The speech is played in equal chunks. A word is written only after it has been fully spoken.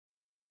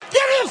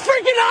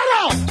freaking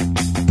auto!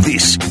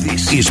 This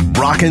is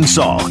Brock and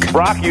Salk.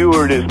 Brock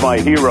Ewert is my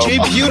hero. Jay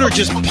Buhner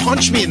just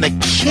punched me in the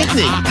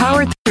kidney.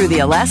 Powered through the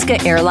Alaska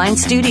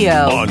Airlines studio.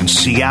 On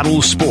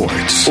Seattle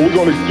Sports. We're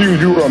going to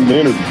accuse you of the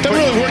interview. Doesn't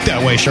really work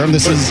that way, Sherm.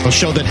 This is a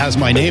show that has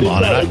my name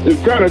on it.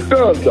 It kind of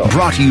does, though.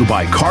 Brought to you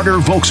by Carter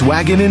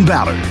Volkswagen in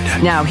Ballard.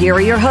 Now here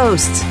are your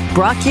hosts,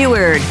 Brock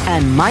Ewert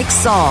and Mike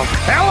Salk.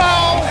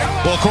 Hello!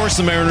 Well, of course,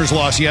 the Mariners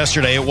lost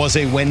yesterday. It was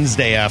a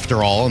Wednesday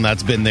after all, and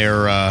that's been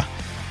their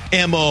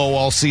MO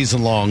all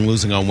season long,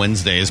 losing on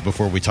Wednesdays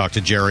before we talk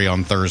to Jerry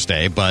on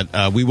Thursday.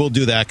 But we will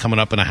do that coming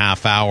up in a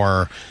half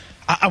hour.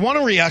 I want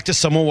to react to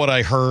some of what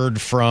I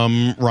heard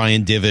from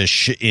Ryan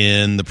Divish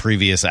in the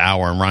previous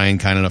hour. And Ryan,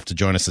 kind enough to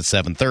join us at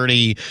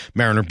 7:30,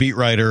 Mariner beat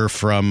writer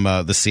from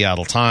the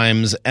Seattle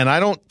Times. And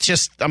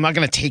I'm not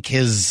going to take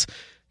his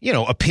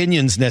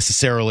opinions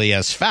necessarily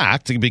as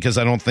fact, because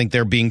I don't think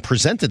they're being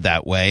presented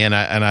that way. And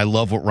I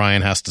love what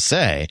Ryan has to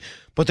say.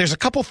 But there's a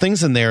couple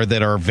things in there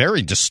that are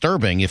very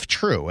disturbing, if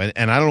true.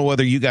 And I don't know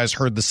whether you guys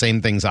heard the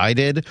same things I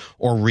did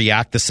or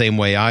react the same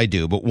way I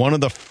do. But one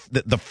of the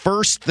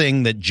first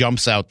thing that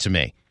jumps out to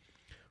me,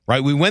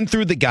 right? We went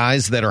through the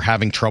guys that are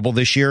having trouble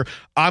this year.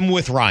 I'm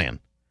with Ryan.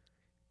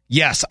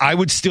 Yes, I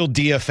would still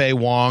DFA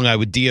Wong. I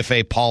would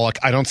DFA Pollock.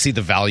 I don't see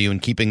the value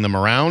in keeping them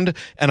around.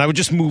 And I would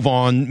just move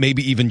on,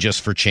 maybe even just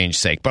for change's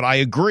sake. But I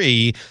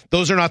agree,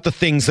 those are not the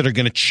things that are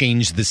going to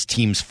change this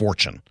team's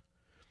fortune.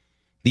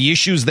 The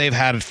issues they've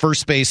had at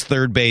first base,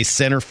 third base,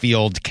 center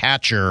field,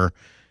 catcher,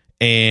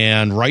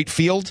 and right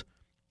field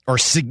are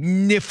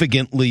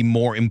significantly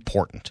more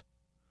important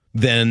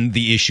than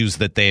the issues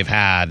that they've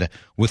had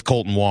with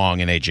Colton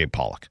Wong and A.J.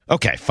 Pollock.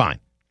 Okay, fine.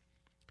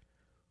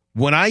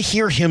 When I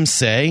hear him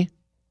say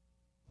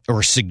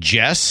or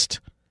suggest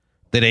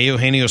that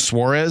Eugenio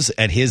Suarez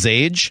at his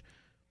age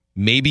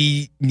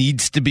maybe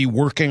needs to be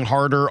working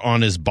harder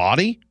on his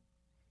body,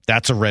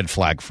 that's a red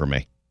flag for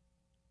me.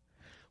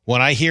 When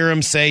I hear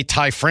him say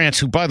Ty France,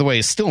 who, by the way,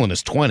 is still in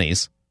his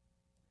 20s,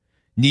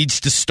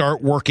 needs to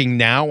start working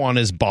now on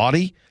his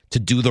body to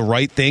do the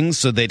right things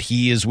so that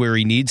he is where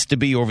he needs to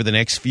be over the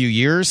next few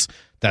years,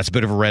 that's a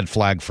bit of a red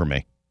flag for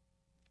me.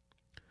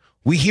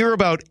 We hear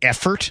about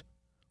effort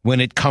when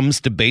it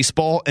comes to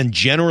baseball, and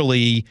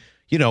generally,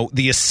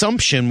 the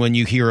assumption when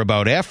you hear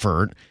about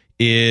effort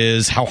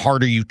is how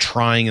hard are you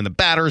trying in the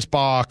batter's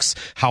box?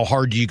 How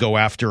hard do you go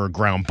after a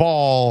ground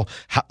ball?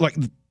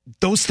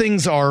 Those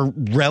things are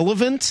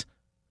relevant,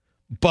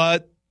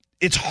 but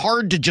it's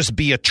hard to just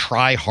be a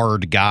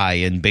try-hard guy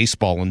in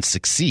baseball and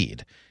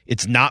succeed.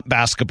 It's not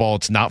basketball.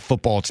 It's not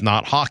football. It's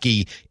not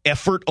hockey.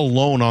 Effort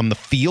alone on the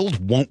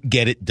field won't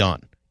get it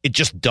done. It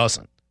just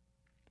doesn't.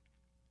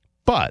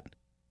 But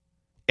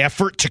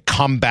effort to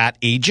combat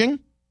aging,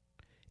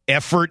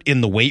 effort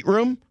in the weight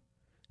room,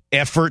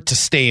 effort to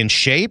stay in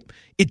shape,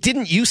 it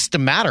didn't used to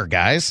matter,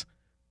 guys.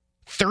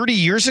 30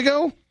 years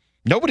ago,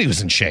 nobody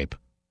was in shape.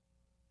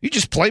 You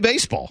just play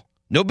baseball.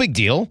 No big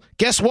deal.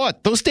 Guess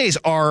what? Those days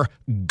are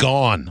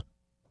gone.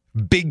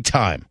 Big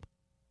time.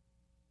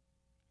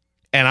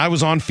 And I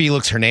was on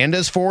Felix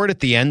Hernandez for it at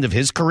the end of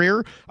his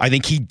career. I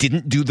think he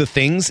didn't do the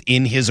things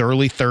in his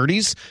early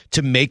 30s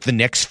to make the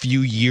next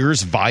few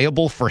years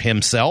viable for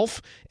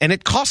himself, and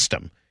it cost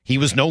him. He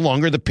was no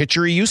longer the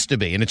pitcher he used to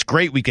be. And it's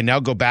great we can now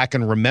go back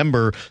and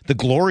remember the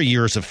glory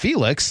years of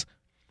Felix,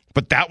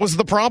 but that was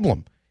the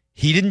problem.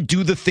 He didn't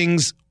do the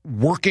things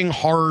working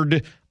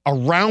hard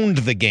around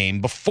the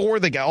game, before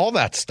all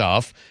that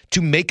stuff,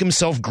 to make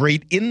himself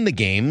great in the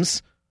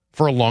games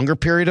for a longer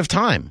period of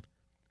time.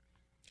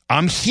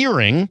 I'm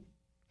hearing,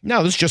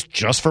 now this is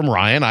just from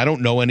Ryan, I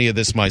don't know any of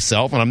this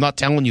myself, and I'm not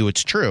telling you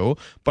it's true,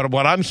 but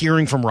what I'm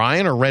hearing from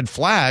Ryan are red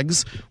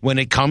flags when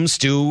it comes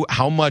to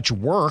how much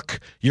work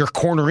your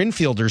corner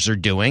infielders are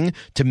doing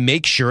to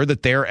make sure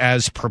that they're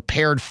as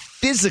prepared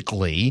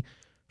physically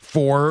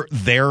for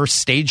their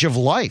stage of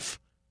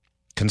life.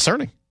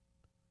 Concerning.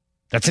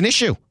 That's an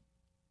issue.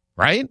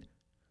 Right?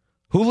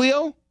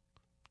 Julio,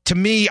 to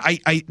me,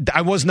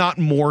 I was not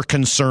more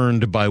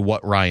concerned by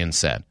what Ryan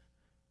said.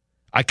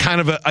 I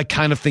kind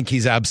of think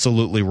he's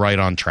absolutely right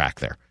on track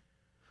there.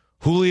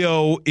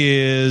 Julio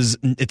there's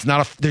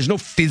no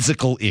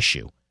physical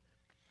issue.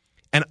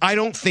 And I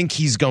don't think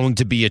he's going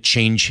to be a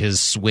change his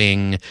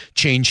swing,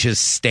 change his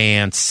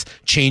stance,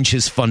 change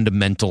his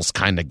fundamentals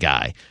kind of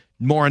guy.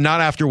 More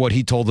not after what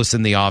he told us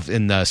in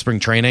the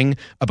spring training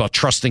about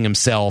trusting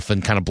himself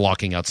and kind of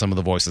blocking out some of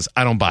the voices.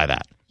 I don't buy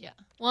that. Yeah.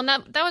 Well, and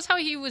that was how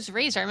he was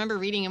raised. I remember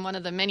reading in one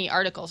of the many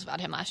articles about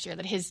him last year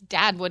that his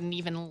dad wouldn't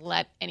even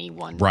let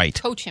anyone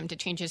coach him to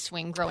change his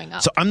swing growing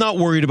up. So I'm not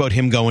worried about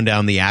him going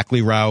down the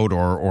Ackley route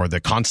or the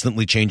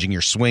constantly changing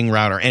your swing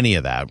route or any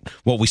of that,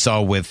 what we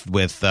saw with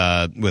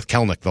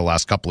Kelnick the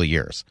last couple of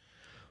years.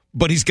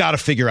 But he's got to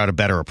figure out a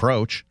better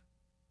approach.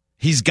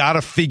 He's got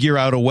to figure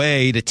out a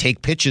way to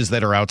take pitches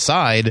that are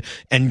outside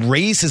and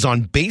raise his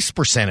on-base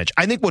percentage.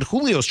 I think what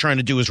Julio's trying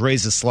to do is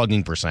raise his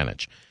slugging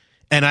percentage.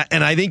 And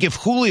I think if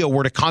Julio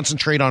were to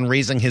concentrate on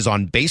raising his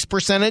on-base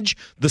percentage,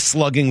 the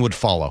slugging would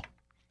follow.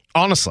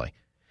 Honestly.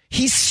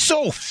 He's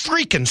so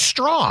freaking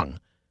strong.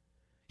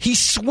 He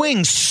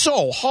swings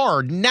so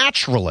hard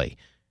naturally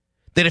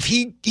that if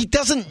he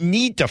doesn't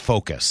need to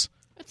focus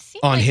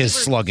on his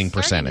slugging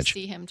percentage. To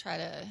see him try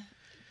to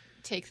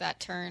take that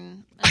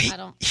turn. I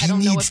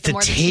don't know if the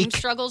more the team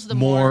struggles, the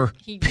more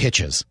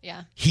pitches.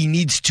 Yeah. He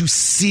needs to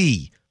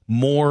see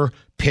more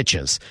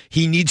pitches.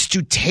 He needs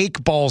to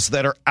take balls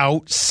that are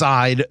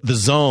outside the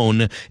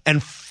zone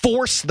and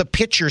force the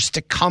pitchers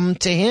to come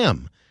to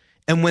him.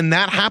 And when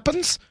that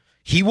happens,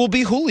 he will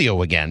be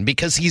Julio again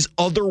because he's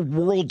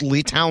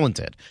otherworldly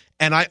talented.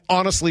 And I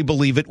honestly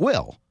believe it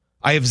will.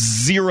 I have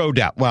zero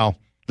doubt. Well,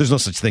 there's no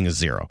such thing as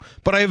zero,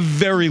 but I have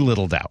very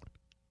little doubt.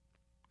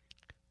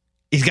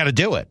 He's got to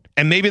do it.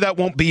 And maybe that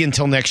won't be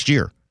until next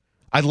year.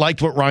 I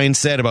liked what Ryan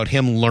said about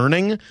him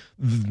learning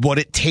what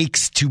it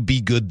takes to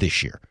be good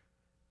this year.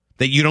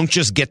 That you don't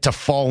just get to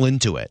fall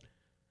into it.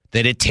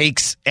 That it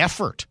takes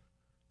effort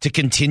to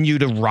continue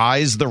to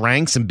rise the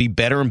ranks and be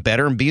better and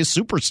better and be a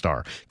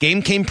superstar.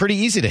 Game came pretty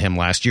easy to him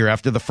last year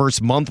after the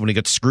first month when he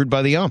got screwed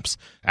by the umps.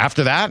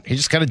 After that, he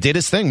just kind of did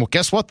his thing. Well,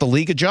 guess what? The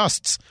league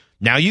adjusts.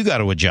 Now you got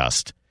to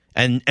adjust.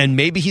 And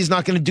maybe he's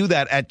not going to do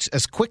that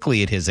as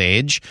quickly at his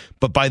age,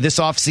 but by this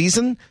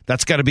offseason,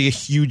 that's got to be a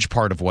huge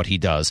part of what he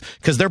does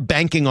because they're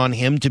banking on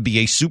him to be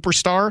a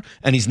superstar,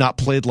 and he's not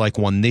played like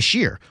one this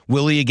year.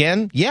 Will he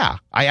again? Yeah,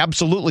 I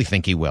absolutely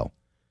think he will.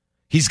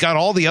 He's got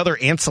all the other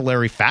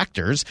ancillary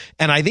factors,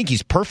 and I think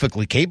he's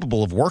perfectly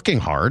capable of working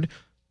hard,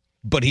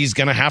 but he's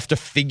going to have to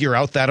figure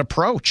out that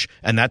approach,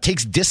 and that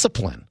takes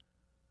discipline.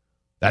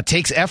 That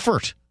takes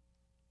effort.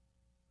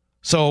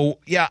 So,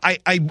 yeah,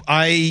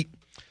 I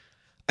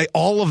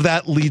all of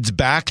that leads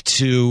back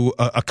to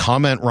a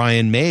comment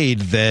Ryan made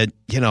that,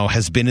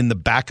 has been in the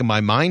back of my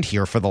mind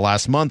here for the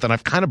last month, and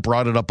I've kind of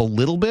brought it up a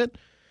little bit,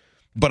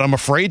 but I'm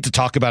afraid to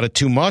talk about it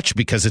too much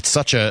because it's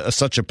such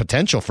a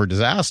potential for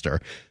disaster.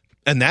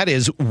 And that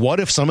is, what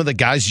if some of the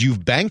guys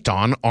you've banked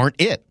on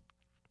aren't it?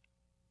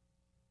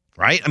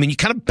 Right? I mean, you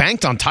kind of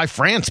banked on Ty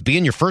France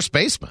being your first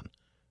baseman.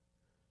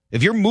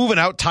 If you're moving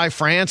out Ty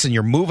France and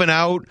you're moving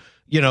out,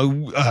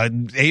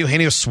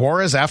 Eugenio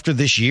Suarez after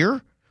this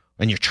year,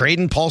 and you're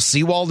trading Paul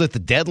Sewald at the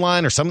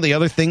deadline or some of the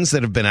other things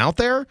that have been out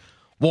there,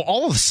 well,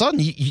 all of a sudden,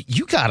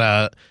 you got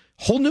a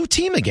whole new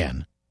team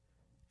again.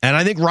 And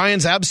I think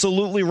Ryan's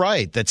absolutely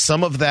right that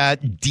some of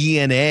that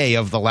DNA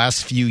of the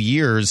last few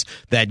years,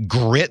 that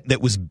grit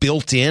that was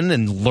built in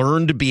and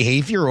learned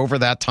behavior over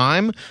that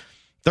time,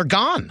 they're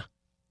gone.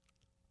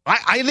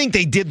 I think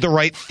they did the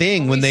right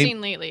thing when they've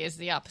seen lately is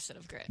the opposite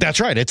of grit. That's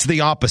right. It's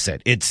the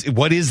opposite.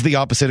 What is the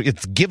opposite?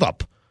 It's give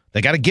up.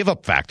 They got a give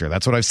up factor.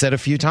 That's what I've said a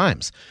few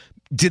times.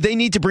 Did they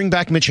need to bring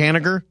back Mitch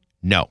Haniger?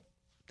 No,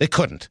 they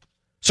couldn't.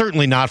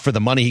 Certainly not for the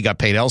money he got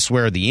paid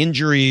elsewhere, the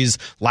injuries,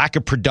 lack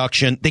of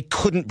production. They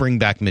couldn't bring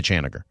back Mitch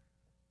Haniger.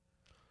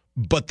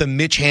 But the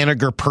Mitch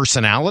Haniger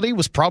personality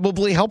was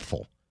probably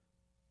helpful.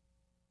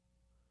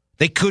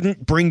 They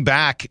couldn't bring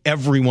back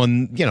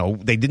everyone.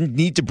 They didn't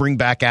need to bring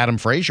back Adam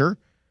Frazier.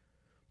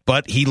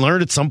 But he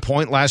learned at some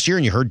point last year,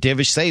 and you heard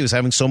Divish say he was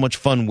having so much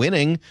fun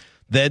winning,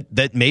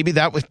 that maybe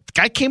that was, the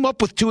guy came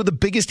up with two of the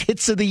biggest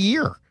hits of the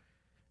year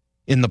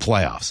in the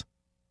playoffs.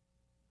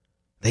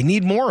 They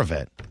need more of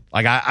it.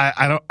 Like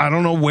I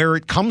don't know where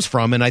it comes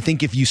from, and I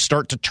think if you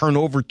start to turn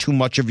over too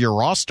much of your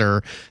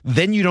roster,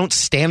 then you don't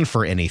stand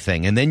for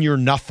anything, and then you're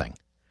nothing.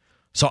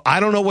 So I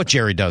don't know what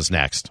Jerry does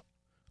next.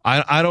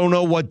 I don't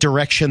know what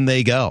direction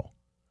they go.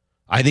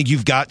 I think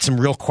you've got some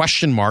real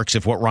question marks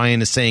if what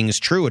Ryan is saying is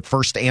true at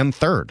first and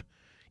third,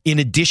 in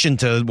addition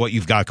to what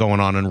you've got going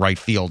on in right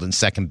field and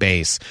second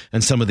base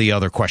and some of the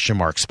other question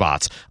mark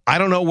spots. I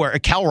don't know where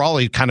Cal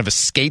Raleigh kind of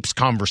escapes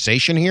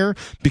conversation here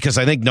because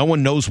I think no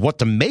one knows what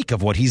to make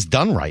of what he's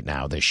done right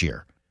now this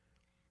year.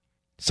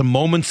 Some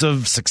moments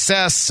of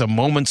success, some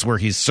moments where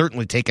he's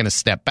certainly taken a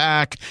step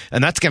back,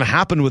 and that's going to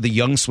happen with a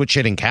young switch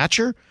hitting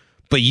catcher,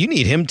 but you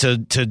need him to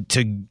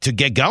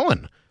get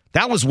going.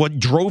 That was what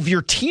drove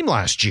your team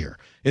last year,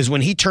 is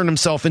when he turned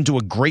himself into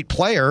a great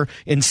player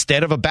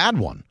instead of a bad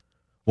one.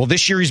 Well,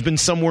 this year he's been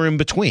somewhere in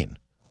between.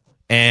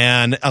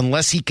 And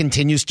unless he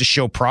continues to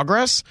show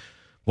progress,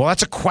 well,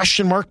 that's a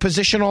question mark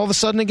position all of a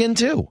sudden again,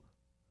 too.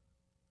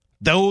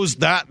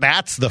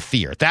 That's the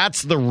fear.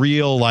 That's the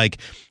real,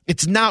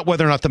 it's not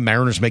whether or not the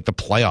Mariners make the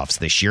playoffs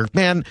this year.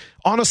 Man,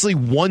 honestly,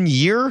 1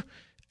 year,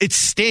 it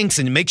stinks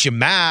and it makes you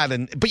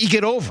mad, but you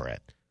get over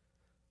it.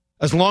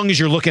 As long as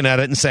you're looking at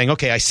it and saying,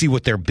 okay, I see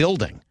what they're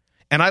building.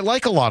 And I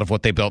like a lot of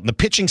what they built. And the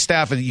pitching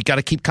staff, you got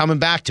to keep coming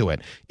back to it,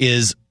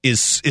 is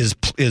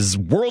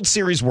World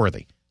Series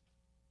worthy.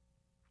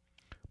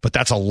 But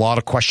that's a lot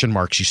of question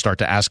marks you start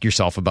to ask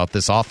yourself about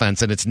this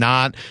offense. And it's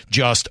not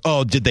just,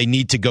 did they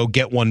need to go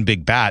get one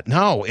big bat?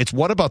 No, it's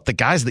what about the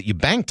guys that you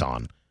banked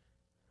on?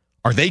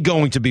 Are they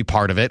going to be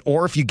part of it?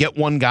 Or if you get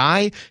one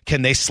guy,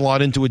 can they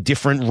slot into a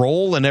different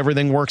role and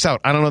everything works out?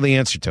 I don't know the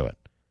answer to it.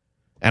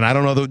 And I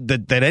don't know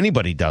that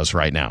anybody does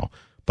right now.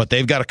 But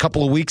they've got a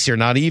couple of weeks here,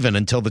 not even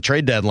until the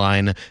trade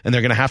deadline, and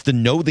they're going to have to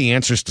know the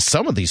answers to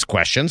some of these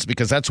questions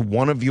because that's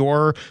one of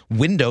your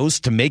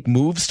windows to make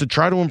moves to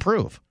try to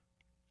improve.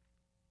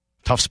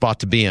 Tough spot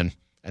to be in.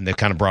 and they've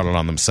kind of brought it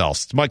on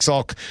themselves. It's Mike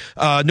Salk.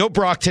 No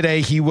Brock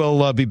today. He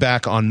will be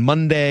back on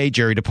Monday.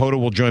 Jerry Dipoto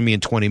will join me in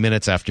 20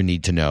 minutes after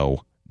Need to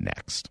Know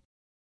next.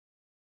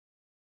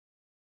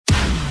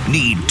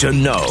 Need to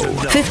know.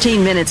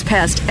 15 minutes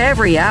past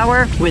every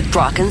hour with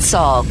Brock and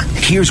Salk.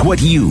 Here's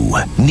what you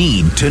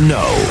need to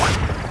know.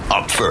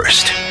 Up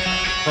first.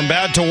 From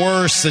bad to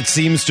worse, it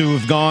seems to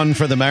have gone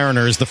for the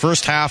Mariners. The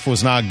first half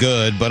was not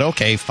good, but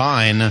okay,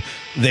 fine.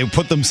 They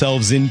put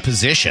themselves in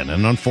position,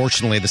 and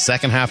unfortunately, the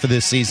second half of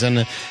this season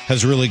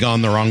has really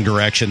gone the wrong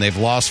direction. They've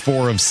lost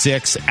 4 of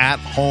 6 at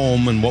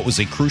home in what was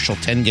a crucial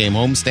 10-game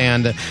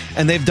homestand,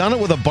 and they've done it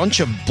with a bunch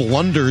of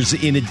blunders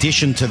in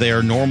addition to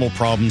their normal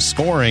problem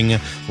scoring.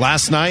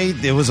 Last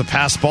night, it was a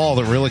pass ball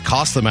that really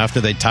cost them after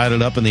they tied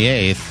it up in the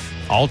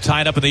 8th. All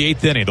tied up in the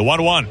 8th inning, the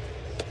 1-1.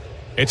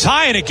 It's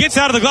high, and it gets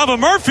out of the glove of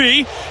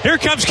Murphy. Here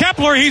comes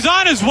Kepler. He's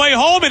on his way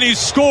home, and he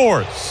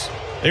scores.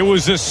 It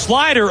was a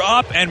slider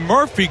up, and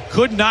Murphy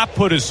could not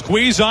put a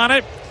squeeze on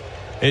it.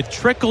 It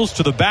trickles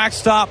to the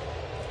backstop,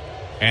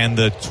 and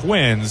the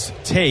Twins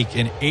take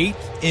an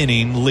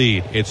 8th-inning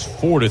lead. It's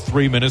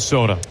 4-3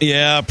 Minnesota.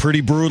 Yeah,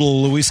 pretty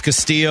brutal. Luis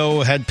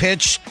Castillo had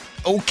pitched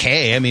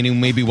okay. I mean, he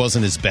maybe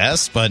wasn't his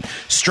best, but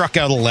struck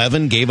out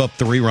 11, gave up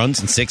 3 runs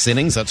in 6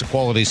 innings. That's a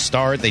quality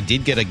start. They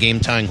did get a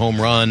game-tying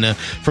home run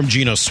from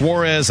Gino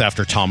Suarez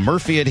after Tom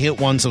Murphy had hit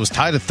one, so it was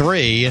tied at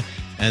 3.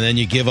 And then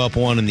you give up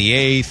 1 in the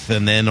 8th,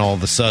 and then all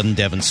of a sudden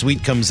Devin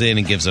Sweet comes in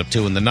and gives up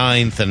 2 in the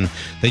 9th, and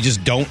they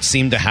just don't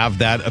seem to have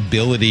that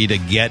ability to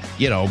get,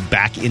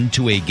 back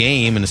into a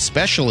game, and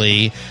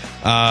especially,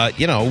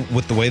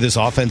 with the way this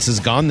offense has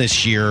gone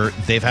this year,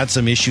 they've had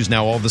some issues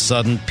now all of a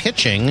sudden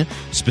pitching,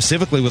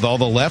 specifically with all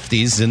the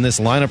lefties in this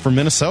lineup for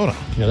Minnesota.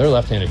 Their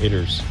left-handed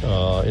hitters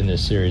in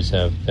this series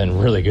have been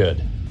really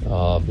good.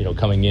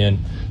 Coming in,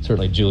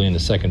 certainly Julian, the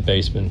second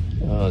baseman,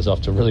 is off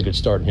to a really good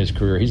start in his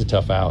career. He's a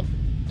tough out.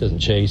 Doesn't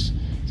chase.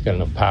 He's got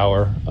enough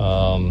power,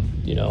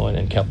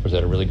 and Kepler's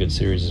had a really good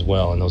series as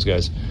well, and those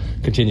guys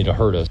continue to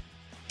hurt us.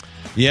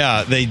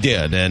 Yeah, they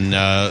did, and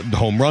the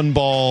home run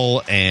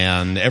ball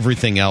and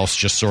everything else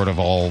just sort of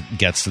all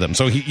gets to them.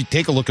 So you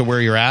take a look at where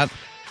you're at.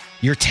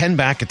 You're 10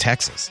 back at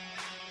Texas.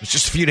 It was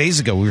just a few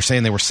days ago we were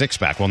saying they were 6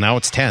 back. Well, now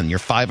it's 10. You're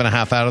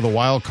 5.5 out of the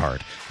wild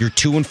card. You're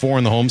 2-4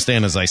 in the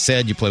homestand, as I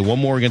said. You play one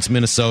more against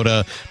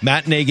Minnesota.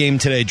 Matinee game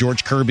today,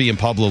 George Kirby and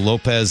Pablo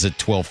Lopez at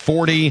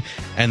 12:40.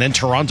 And then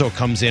Toronto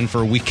comes in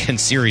for a weekend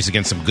series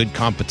against some good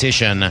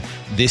competition.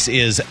 This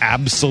is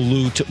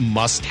absolute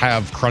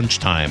must-have crunch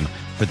time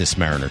for this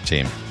Mariner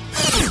team.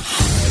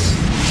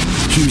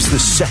 Here's the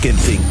second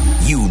thing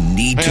you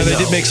need to know. They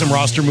did make some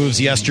roster moves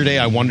yesterday.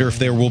 I wonder if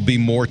there will be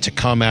more to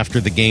come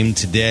after the game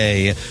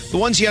today. The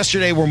ones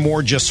yesterday were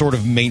more just sort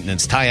of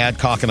maintenance. Ty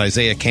Adcock and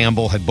Isaiah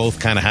Campbell had both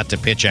kind of had to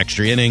pitch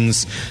extra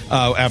innings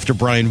after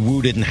Brian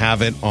Wu didn't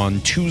have it on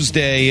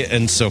Tuesday.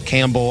 And so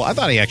Campbell, I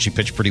thought he actually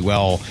pitched pretty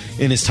well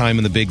in his time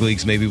in the big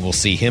leagues. Maybe we'll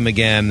see him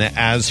again.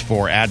 As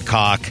for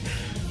Adcock,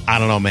 I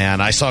don't know,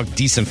 man. I saw a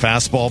decent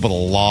fastball, but a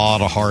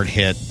lot of hard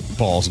hit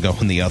balls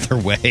going the other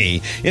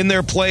way. In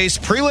their place,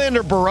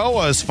 Prelander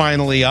Baroa is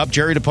finally up.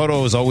 Jerry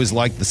Dipoto has always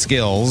liked the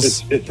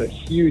skills. It's a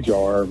huge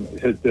arm.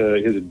 His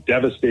a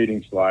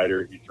devastating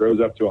slider. He throws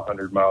up to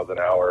 100 miles an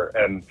hour.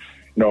 And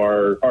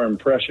our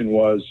impression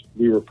was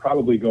we were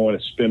probably going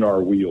to spin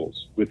our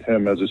wheels with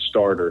him as a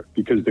starter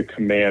because the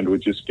command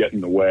would just get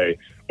in the way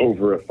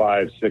over a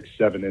 5, 6,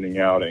 7 inning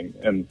outing.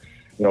 And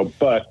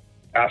but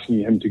asking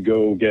him to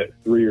go get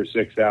 3 or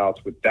 6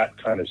 outs with that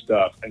kind of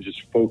stuff and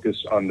just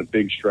focus on the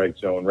big strike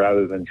zone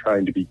rather than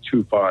trying to be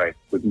too fine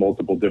with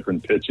multiple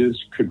different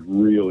pitches could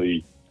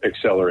really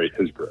accelerate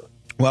his growth.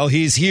 Well,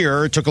 he's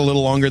here. It took a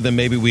little longer than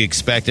maybe we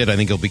expected. I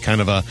think he'll be kind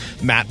of a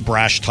Matt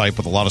Brash type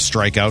with a lot of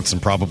strikeouts and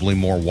probably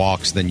more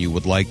walks than you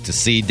would like to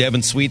see.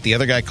 Devin Sweet, the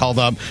other guy called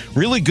up,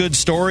 really good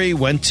story,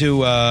 went to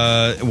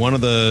one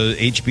of the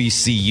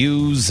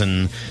HBCUs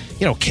and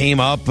came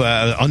up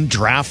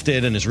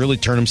undrafted and has really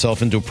turned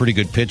himself into a pretty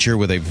good pitcher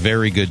with a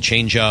very good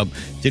changeup.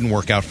 Didn't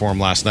work out for him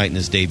last night in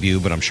his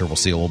debut, but I'm sure we'll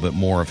see a little bit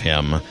more of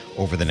him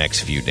over the next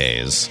few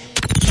days.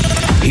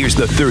 Here's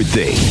the third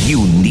thing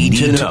you need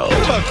to know.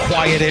 A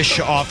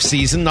quietish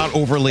offseason, not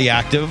overly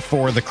active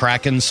for the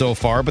Kraken so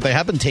far, but they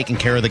have been taking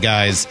care of the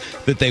guys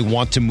that they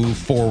want to move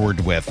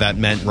forward with. That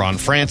meant Ron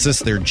Francis,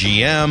 their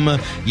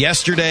GM.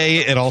 Yesterday,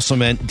 it also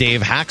meant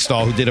Dave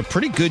Hackstall, who did a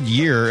pretty good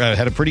year,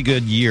 had a pretty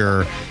good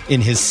year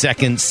in his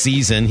second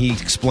season. He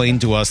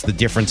explained to us the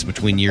difference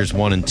between years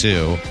 1 and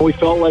 2. We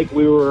felt like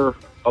we were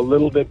a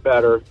little bit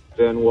better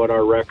than what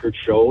our record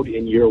showed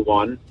in year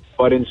 1.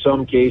 But in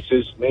some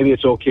cases, maybe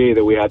it's okay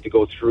that we had to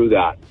go through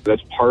that.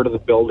 That's part of the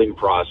building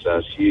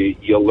process.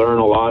 You learn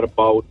a lot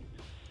about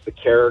the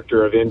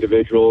character of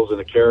individuals and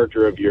the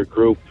character of your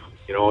group,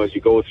 as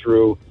you go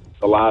through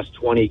the last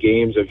 20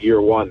 games of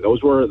year 1.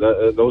 Those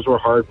were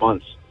hard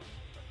months.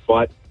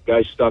 But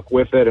guys stuck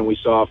with it, and we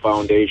saw a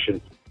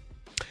foundation.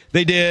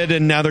 They did,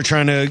 and now they're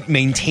trying to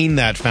maintain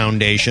that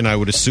foundation. I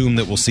would assume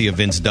that we'll see a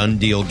Vince Dunn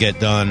deal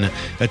get done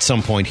at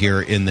some point here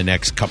in the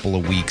next couple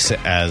of weeks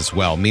as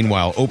well.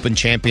 Meanwhile, Open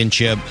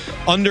Championship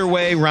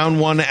underway. Round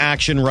 1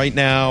 action right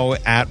now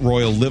at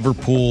Royal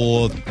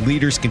Liverpool.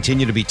 Leaders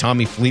continue to be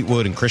Tommy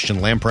Fleetwood and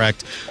Christian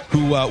Lamprecht,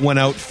 who went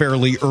out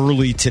fairly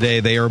early today.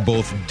 They are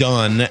both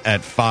done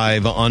at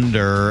 5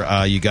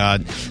 under. You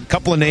got a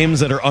couple of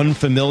names that are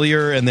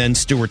unfamiliar, and then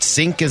Stuart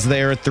Sink is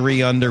there at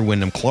 3 under.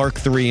 Wyndham Clark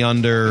 3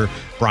 under.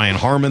 Brian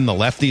Harmon, the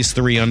lefty's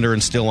 3 under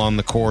and still on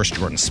the course.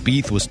 Jordan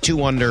Spieth was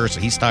 2 under,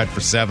 so he's tied for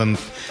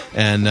 7th.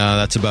 And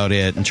that's about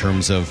it in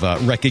terms of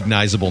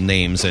recognizable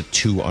names at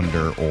 2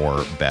 under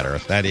or better.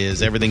 That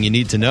is everything you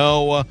need to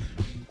know.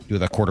 Do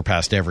that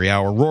 1/4 every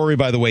hour. Rory,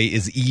 by the way,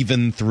 is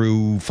even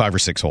through 5 or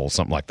 6 holes,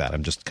 something like that.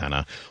 I'm just kind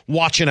of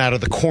watching out of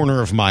the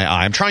corner of my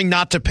eye. I'm trying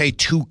not to pay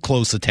too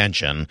close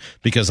attention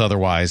because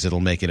otherwise it'll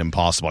make it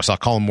impossible. I saw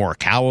Colin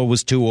Morikawa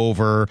was 2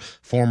 over,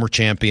 former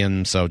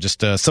champion. So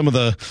just some of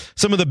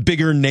the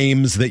bigger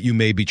names that you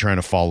may be trying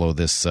to follow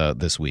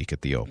this week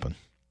at the Open.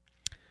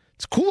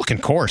 It's a cool looking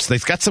course.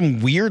 They've got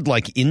some weird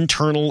like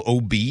internal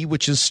OB,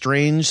 which is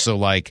strange. So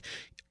like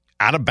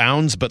out of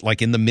bounds, but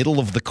like in the middle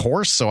of the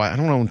course. So I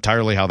don't know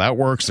entirely how that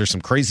works. There's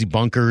some crazy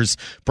bunkers.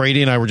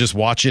 Brady and I were just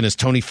watching as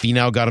Tony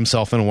Finau got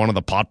himself in one of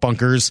the pot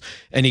bunkers,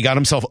 and he got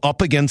himself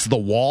up against the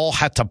wall,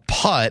 had to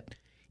putt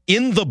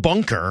in the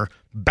bunker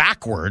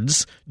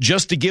backwards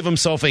just to give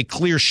himself a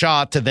clear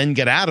shot to then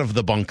get out of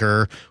the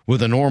bunker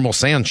with a normal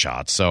sand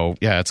shot. So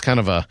yeah, it's kind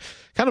of a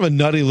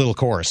nutty little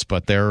course,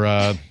 but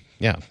they're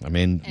yeah, I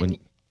mean,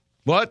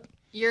 what?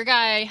 Your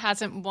guy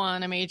hasn't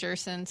won a major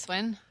since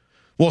when?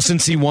 Well,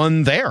 since he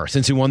won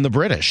the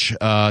British,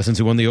 since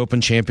he won the Open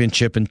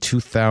Championship in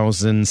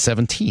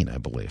 2017, I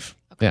believe.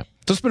 Okay. Yeah,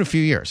 so it's been a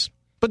few years,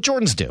 but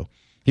Jordan's due.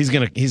 He's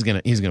gonna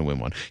win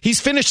one.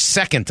 He's finished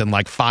second in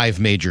like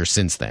 5 majors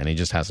since then. He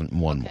just hasn't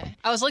won one.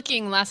 I was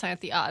looking last night at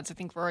the odds. I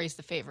think Rory's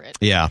the favorite.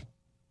 Yeah.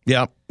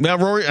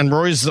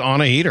 Rory's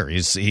on a heater.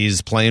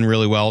 He's playing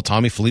really well.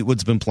 Tommy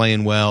Fleetwood's been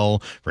playing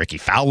well. Ricky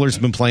Fowler's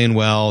been playing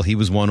well. He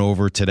was 1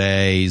 over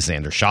today.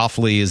 Xander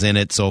Schauffele is in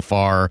it so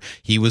far.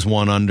 He was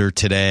 1 under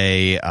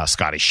today.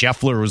 Scotty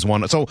Scheffler was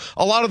 1. So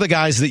a lot of the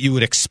guys that you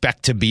would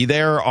expect to be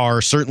there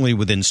are certainly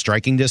within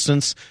striking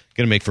distance.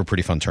 Going to make for a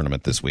pretty fun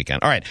tournament this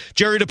weekend. All right,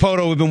 Jerry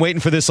Dipoto, we've been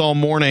waiting for this all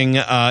morning.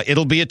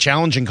 It'll be a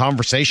challenging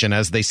conversation,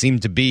 as they seem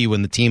to be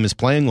when the team is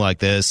playing like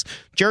this.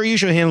 Jerry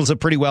usually handles it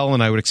pretty well,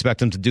 and I would expect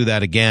him to do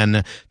that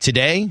again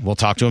today. We'll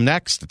talk to him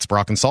next. It's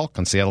Brock and Salk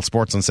on Seattle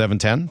Sports on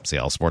 710,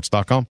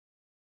 seattlesports.com.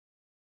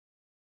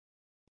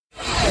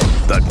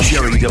 The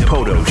Jerry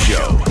Dipoto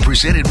Show,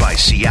 presented by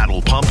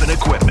Seattle Pump and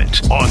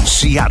Equipment on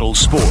Seattle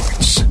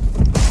Sports.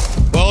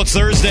 Well, it's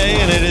Thursday,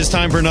 and it is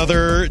time for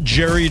another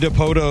Jerry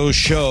Dipoto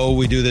Show.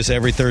 We do this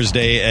every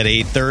Thursday at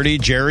 8:30.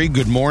 Jerry,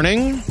 good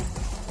morning.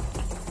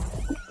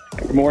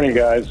 Good morning,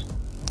 guys.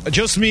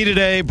 Just me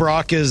today.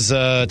 Brock is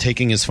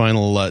taking his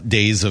final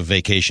days of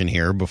vacation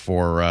here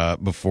before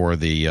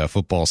the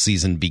football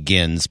season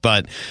begins.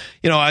 But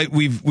you know,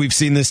 we've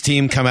seen this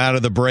team come out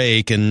of the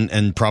break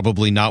and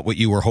probably not what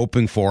you were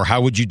hoping for. How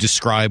would you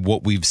describe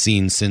what we've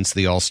seen since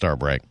the All-Star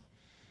break?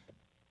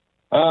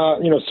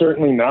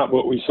 Certainly not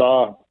what we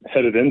saw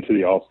headed into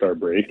the All-Star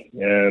break,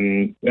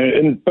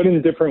 but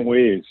in different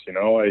ways.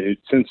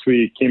 Since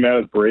we came out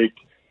of the break,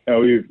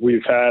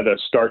 we've had a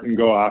start and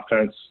go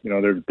offense.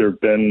 There've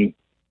been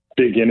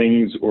big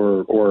innings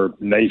or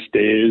nice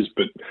days,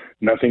 but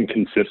nothing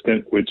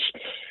consistent, which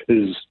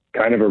is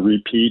kind of a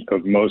repeat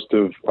of most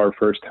of our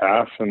first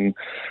half. And,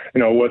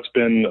 what's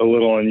been a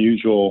little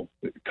unusual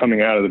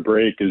coming out of the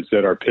break is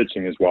that our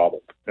pitching has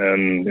wobbled.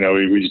 And,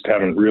 we just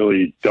haven't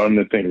really done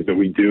the things that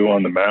we do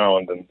on the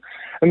mound.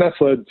 And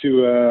that's led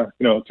to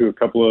a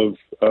couple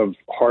of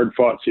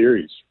hard-fought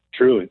series,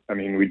 truly. I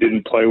mean, we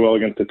didn't play well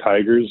against the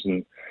Tigers,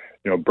 and,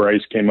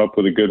 Bryce came up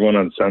with a good one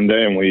on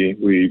Sunday, and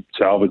we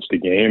salvaged the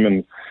game.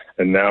 And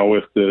now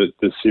with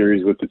the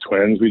series with the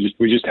Twins, we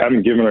just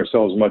haven't given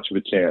ourselves much of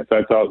a chance.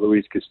 I thought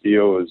Luis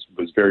Castillo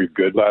was very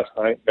good last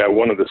night.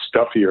 One of the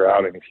stuffier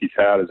outings he's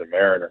had as a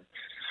Mariner.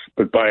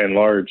 But by and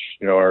large,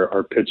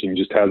 our pitching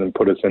just hasn't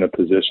put us in a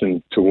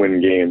position to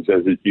win games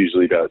as it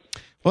usually does.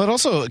 Well, it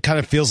also kind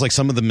of feels like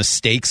some of the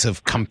mistakes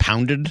have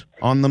compounded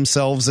on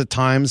themselves at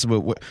times.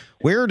 But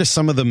where do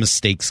some of the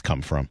mistakes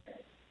come from?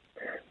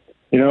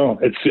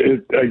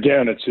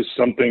 It's just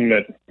something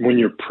that when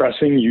you're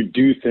pressing, you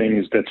do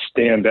things that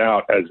stand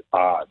out as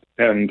odd.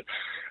 And,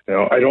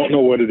 I don't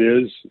know what it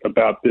is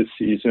about this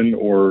season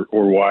or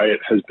why it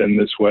has been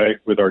this way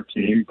with our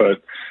team,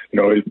 but,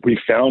 we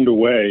found a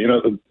way,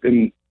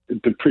 in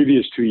the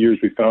previous 2 years,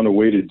 we found a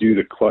way to do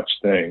the clutch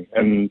thing.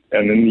 And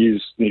in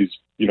these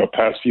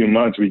past few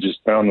months, we just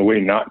found a way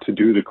not to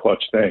do the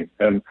clutch thing.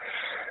 And,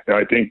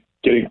 I think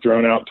getting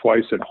thrown out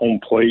twice at home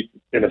plate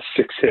in a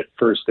 6-hit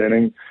first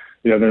inning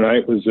the other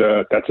night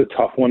that's a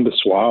tough one to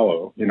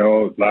swallow.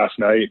 Last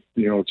night,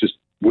 just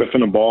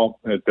whiffing a ball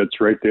that's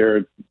right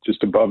there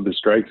just above the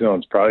strike zone.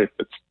 It's probably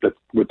that's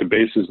with the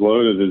bases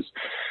loaded.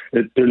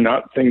 They're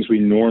not things we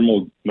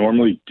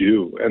normally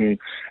do, and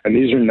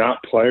these are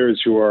not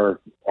players who are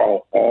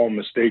all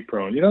mistake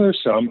prone.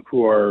 There's some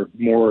who are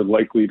more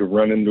likely to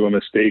run into a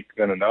mistake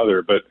than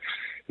another, but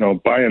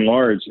by and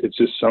large, it's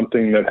just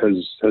something that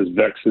has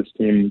vexed this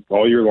team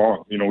all year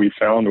long. We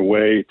found a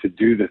way to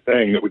do the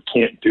thing that we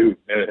can't do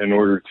in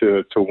order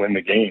to win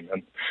the game,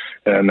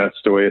 and that's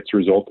the way it's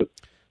resulted.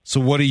 So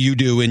what do you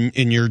do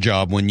in your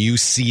job when you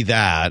see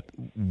that?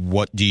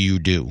 What do you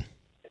do?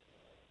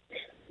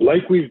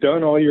 Like we've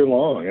done all year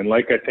long, and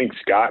like I think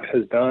Scott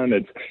has done,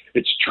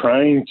 it's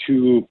trying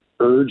to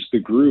urge the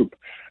group.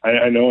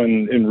 I know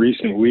in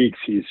recent weeks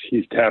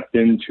he's tapped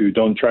into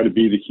don't try to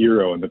be the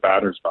hero in the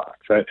batter's box.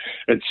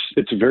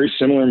 It's a very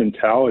similar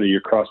mentality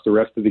across the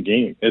rest of the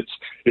game. It's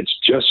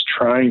just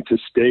trying to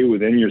stay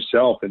within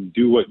yourself and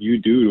do what you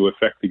do to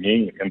affect the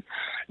game. And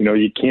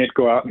you can't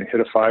go out and hit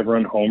a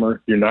 5-run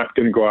homer. You're not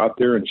going to go out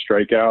there and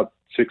strike out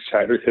 6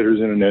 hitters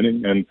in an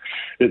inning. And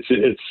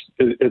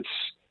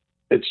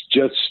it's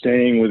just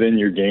staying within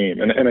your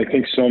game. And I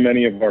think so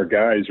many of our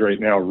guys right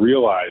now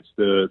realize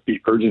the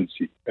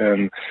urgency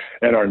and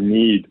our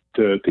need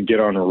to get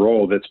on a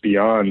roll that's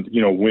beyond,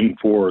 win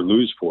 4 or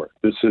lose 4.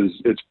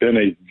 It's been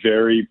a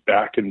very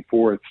back and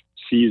forth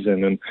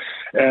season.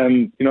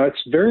 And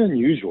it's very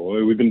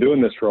unusual. We've been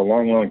doing this for a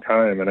long, long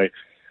time. And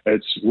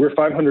we're a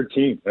 500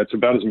 team. That's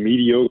about as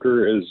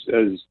mediocre as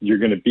you're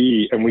going to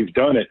be. And we've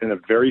done it in a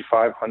very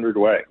 500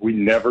 way. We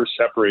never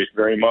separate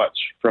very much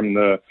from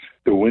the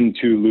win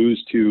 2,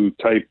 lose 2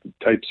 type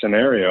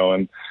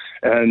scenario.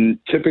 And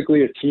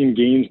typically a team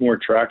gains more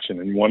traction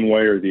in one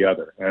way or the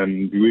other.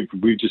 And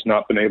we've just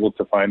not been able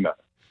to find that.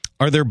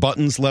 Are there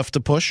buttons left to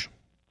push?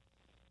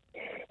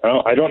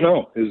 I don't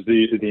know is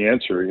the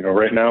answer.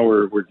 Right now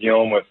we're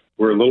dealing with,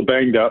 we're a little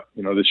banged up.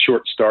 The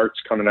short starts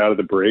coming out of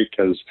the break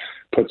has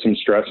put some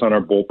stress on our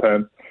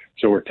bullpen.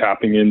 So we're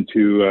tapping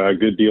into a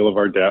good deal of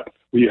our depth.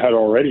 We had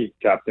already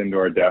tapped into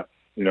our depth,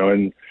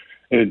 and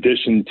in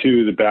addition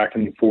to the back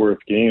and forth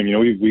game,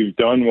 we've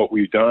done what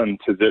we've done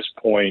to this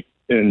point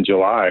in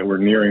July. We're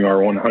nearing our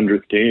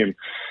 100th game.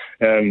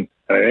 And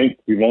I think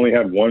we've only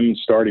had one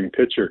starting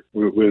pitcher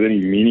with any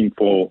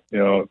meaningful,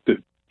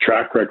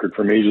 track record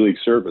for Major League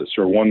service,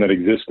 or one that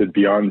existed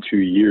beyond 2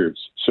 years.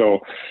 So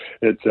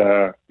it's,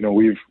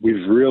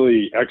 we've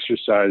really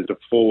exercised a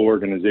full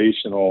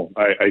organizational,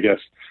 I guess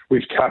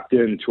we've tapped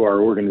into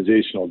our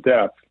organizational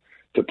depth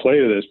to play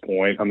to this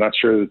point. I'm not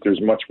sure that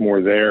there's much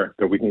more there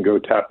that we can go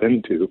tap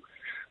into.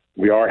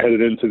 We are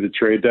headed into the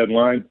trade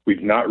deadline.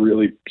 We've not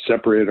really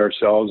separated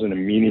ourselves in a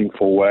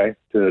meaningful way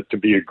to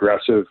be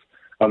aggressive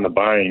on the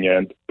buying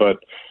end, but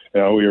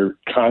we're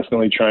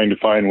constantly trying to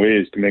find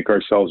ways to make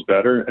ourselves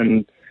better,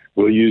 and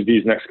we'll use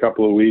these next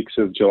couple of weeks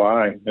of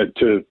July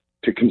to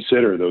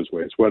consider those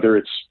ways, whether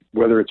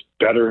it's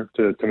better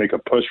to make a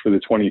push for the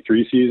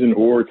 23 season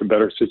or to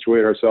better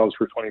situate ourselves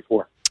for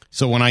 24.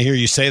 So when I hear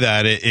you say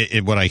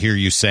that, what I hear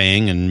you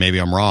saying, and maybe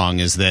I'm wrong,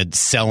 is that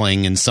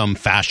selling in some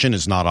fashion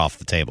is not off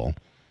the table.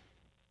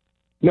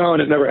 No,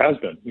 and it never has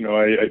been.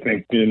 I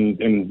think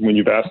in when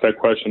you've asked that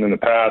question in the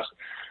past,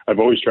 I've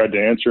always tried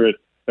to answer it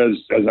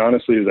as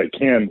honestly as I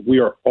can. We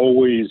are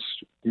always,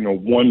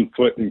 1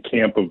 foot in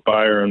camp of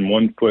buyer and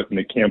 1 foot in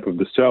the camp of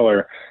the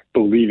seller,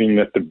 believing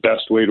that the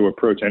best way to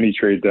approach any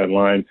trade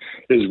deadline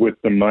is with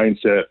the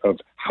mindset of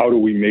how do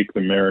we make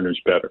the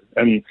Mariners better?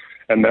 And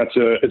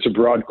it's a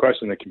broad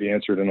question that can be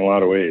answered in a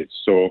lot of ways.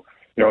 So,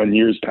 in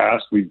years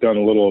past, we've done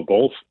a little of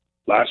both.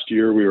 Last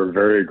year, we were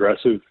very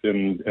aggressive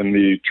in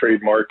the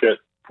trade market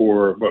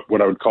for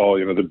what I would call,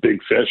 the big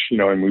fish,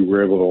 and we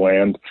were able to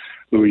land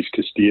Luis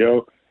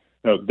Castillo.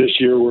 This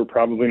year, we're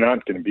probably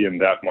not going to be in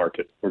that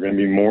market. We're going to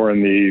be more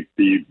in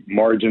the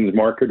margins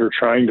market, or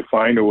trying to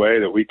find a way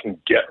that we can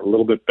get a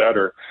little bit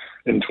better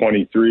in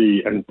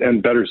 23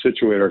 and better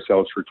situate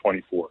ourselves for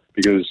 24.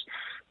 Because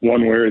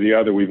one way or the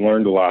other, we've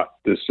learned a lot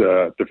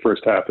the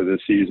first half of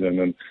this season,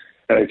 and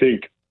I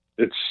think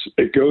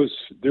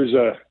there's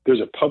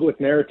a public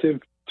narrative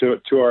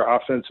to our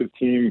offensive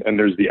team, and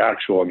there's the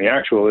actual, and the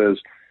actual is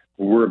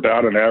we're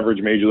about an average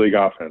Major League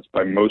offense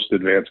by most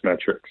advanced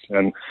metrics,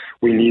 and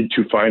we need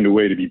to find a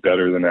way to be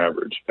better than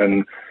average.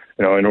 And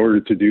in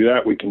order to do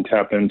that, we can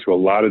tap into a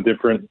lot of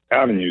different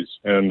avenues,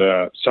 and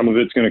some of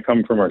it's going to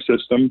come from our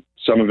system,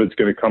 some of it's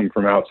going to come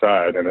from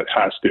outside, and it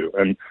has to.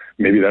 And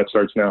maybe that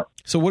starts now.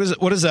 So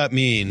what does that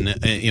mean?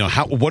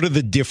 What are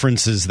the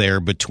differences there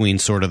between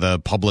sort of the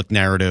public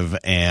narrative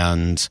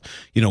and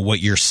what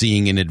you're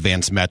seeing in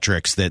advanced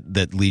metrics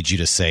that leads you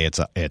to say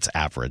it's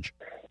average?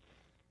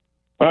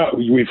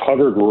 We've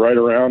hovered right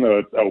around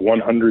a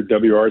 100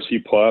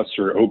 WRC plus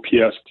or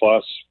OPS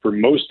plus for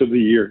most of the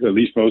year, at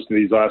least most of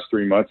these last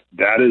 3 months.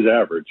 That is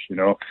average.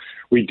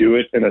 We do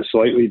it in a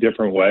slightly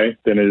different way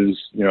than is,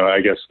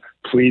 I guess,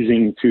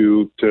 pleasing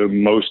to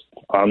most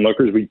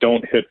onlookers. We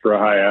don't hit for a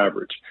high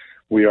average.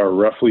 We are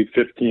roughly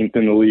 15th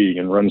in the league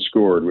in runs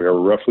scored. We are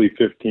roughly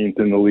 15th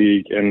in the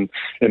league in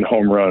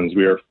home runs.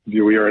 We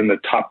are in the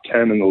top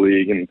 10 in the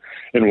league in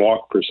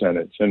walk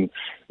percentage. And,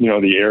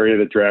 the area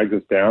that drags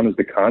us down is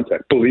the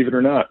contact. Believe it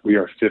or not, we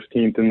are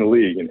 15th in the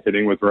league in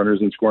hitting with runners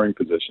in scoring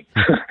position.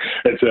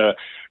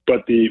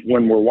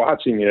 When we're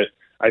watching it,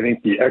 I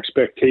think the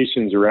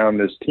expectations around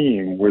this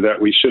team were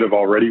that we should have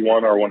already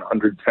won our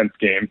 110th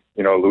game.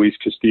 Luis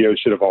Castillo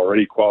should have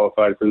already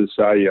qualified for the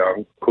Cy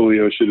Young.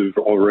 Julio should have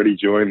already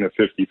joined the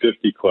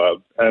 50-50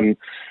 club. And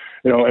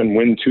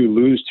win two,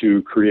 lose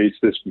two creates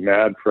this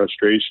mad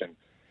frustration.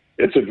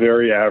 It's a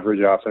very average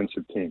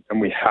offensive team,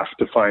 and we have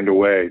to find a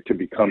way to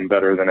become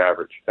better than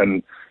average.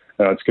 And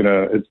it's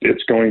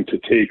going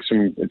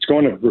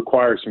to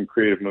require some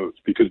creative moves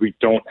because we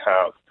don't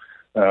have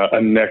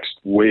a next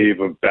wave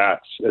of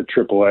bats at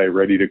AAA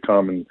ready to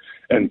come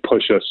and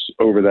push us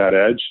over that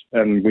edge.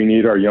 And we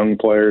need our young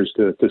players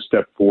to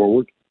step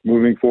forward,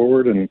 moving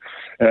forward. And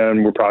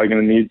we're probably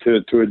going to need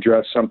to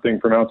address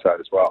something from outside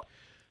as well.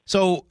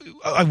 So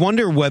I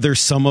wonder whether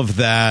some of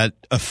that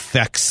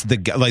affects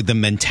the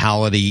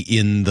mentality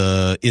in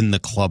the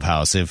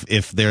clubhouse.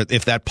 If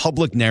that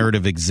public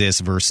narrative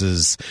exists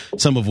versus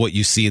some of what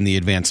you see in the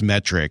advanced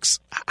metrics,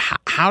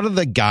 how do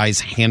the guys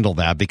handle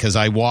that? Because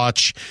I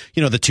watch,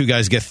 the two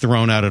guys get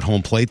thrown out at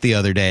home plate the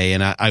other day,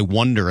 and I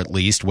wonder at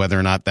least whether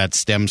or not that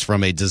stems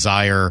from a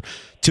desire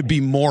to be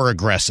more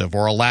aggressive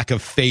or a lack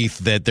of faith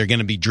that they're going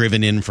to be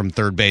driven in from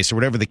third base or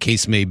whatever the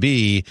case may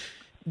be.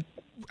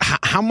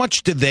 How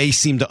much do they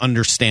seem to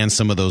understand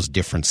some of those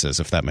differences,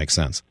 if that makes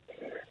sense?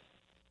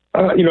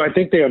 I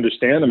think they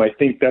understand them. I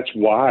think that's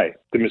why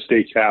the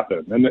mistakes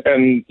happen.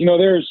 And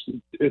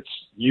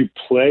you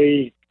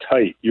play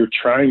tight. You're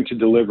trying to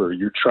deliver.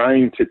 You're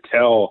trying to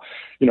tell,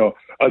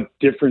 a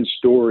different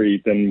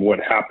story than what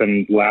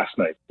happened last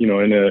night, in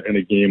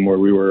a game where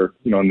we were,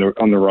 on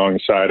the wrong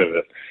side of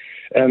it.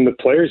 And the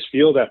players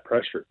feel that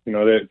pressure,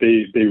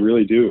 they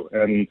really do.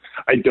 And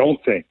I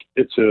don't think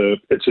it's a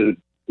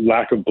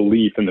lack of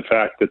belief in the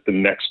fact that the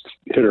next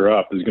hitter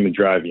up is going to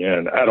drive you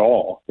in at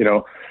all.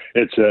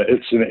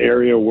 It's an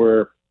area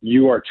where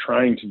you are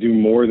trying to do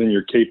more than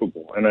you're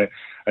capable. And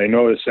I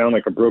know it sounds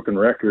like a broken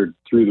record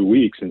through the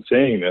weeks in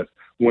saying this.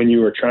 When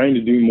you are trying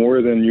to do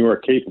more than you are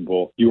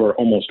capable, you are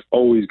almost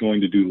always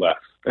going to do less.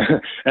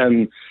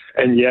 and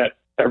yet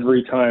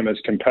every time as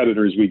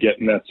competitors we get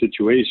in that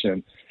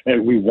situation,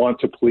 and we want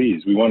to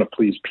please. We want to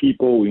please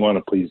people. We want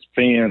to please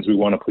fans. We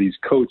want to please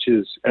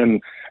coaches.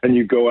 And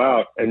you go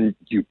out and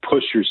you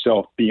push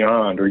yourself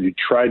beyond, or you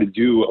try to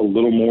do a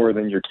little more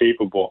than you're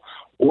capable.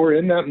 Or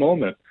in that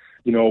moment,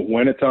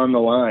 when it's on the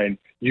line,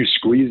 you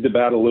squeeze the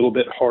bat a little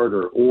bit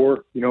harder,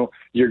 or,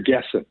 you're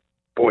guessing.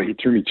 Boy, he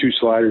threw me two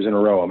sliders in a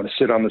row. I'm going to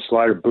sit on the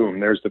slider. Boom,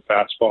 there's the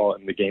fastball,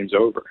 and the game's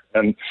over.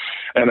 And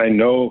I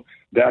know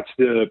that's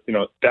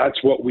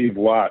that's what we've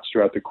watched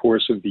throughout the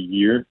course of the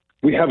year.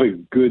 We have a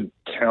good,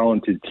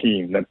 talented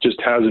team that just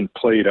hasn't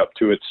played up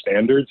to its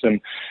standards. And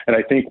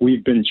I think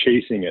we've been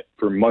chasing it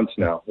for months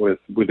now with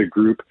a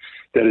group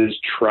that is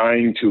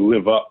trying to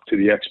live up to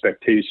the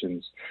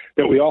expectations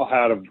that we all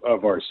had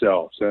of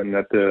ourselves, and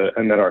that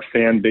our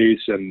fan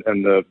base and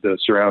the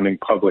surrounding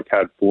public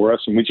had for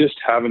us. And we just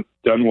haven't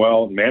done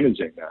well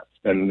managing that.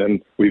 And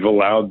then we've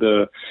allowed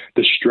the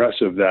stress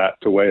of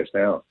that to weigh us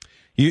down.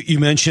 You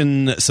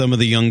mentioned some of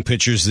the young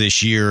pitchers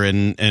this year,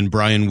 and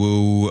Brian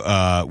Wu,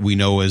 we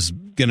know, is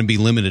going to be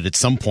limited at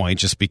some point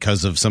just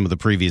because of some of the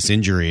previous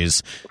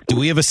injuries. Do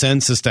we have a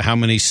sense as to how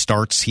many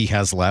starts he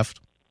has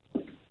left?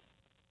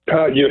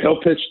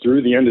 He'll pitch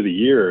through the end of the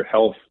year,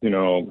 health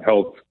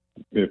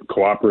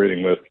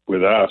cooperating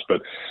with us.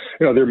 But,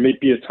 there may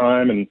be a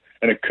time, and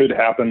it could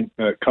happen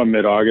come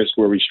mid-August,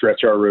 where we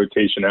stretch our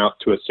rotation out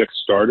to a sixth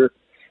starter.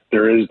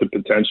 There is the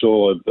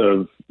potential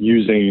of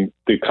using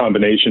the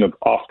combination of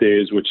off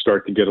days, which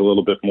start to get a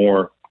little bit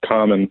more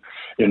common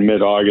in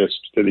mid-August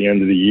to the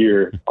end of the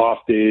year, off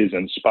days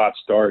and spot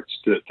starts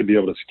to be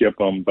able to skip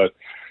them. But,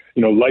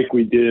 like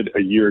we did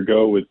a year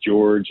ago with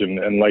George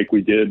and like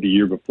we did the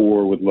year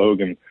before with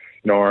Logan,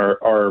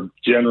 our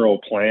general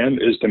plan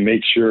is to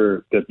make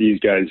sure that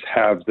these guys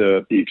have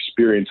the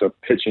experience of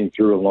pitching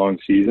through a long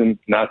season,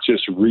 not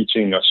just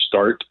reaching a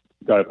start,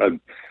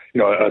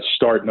 a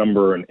start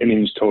number, an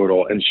innings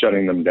total, and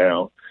shutting them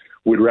down.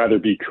 We'd rather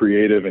be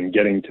creative and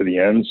getting to the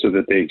end so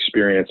that they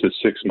experience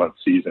a 6-month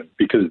season,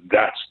 because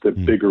that's the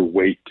bigger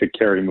weight to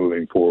carry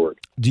moving forward.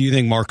 Do you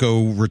think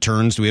Marco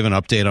returns? Do we have an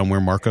update on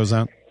where Marco's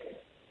at?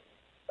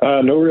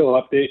 No real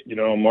update.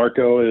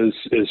 Marco is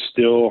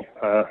still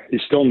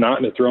he's still not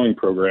in a throwing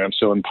program,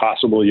 so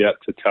impossible yet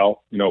to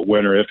tell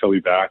when or if he'll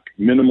be back.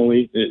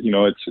 Minimally,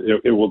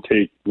 it will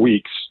take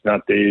weeks,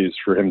 not days,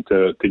 for him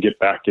to get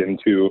back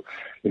into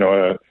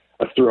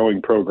a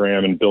throwing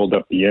program and build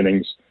up the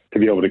innings to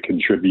be able to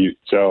contribute.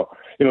 So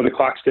the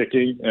clock's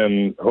ticking,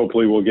 and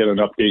hopefully we'll get an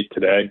update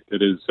today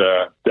that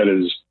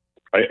is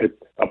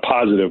a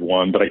positive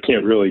one, but I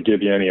can't really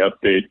give you any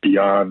update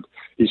beyond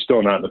he's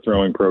still not in the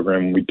throwing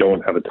program, and we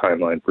don't have a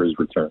timeline for his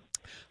return.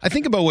 I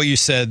think about what you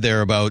said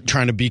there about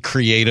trying to be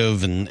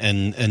creative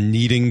and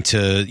needing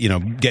to,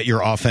 get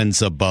your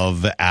offense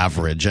above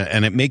average.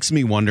 And it makes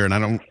me wonder, and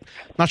I'm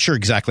not sure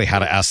exactly how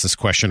to ask this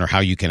question or how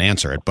you can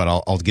answer it, but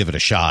I'll give it a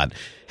shot.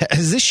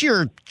 Has this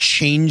year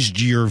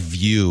changed your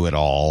view at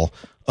all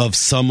of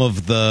some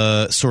of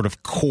the sort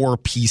of core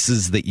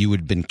pieces that you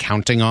had been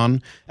counting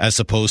on as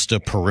opposed to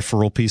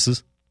peripheral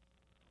pieces?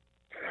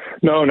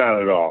 No,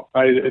 not at all.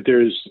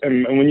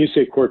 And when you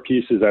say core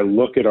pieces, I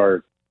look at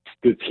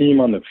the team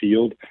on the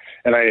field,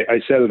 and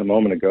I said it a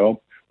moment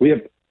ago, we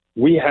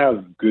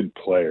have good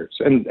players.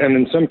 And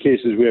in some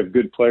cases, we have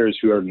good players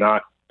who are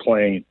not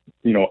playing,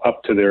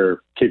 up to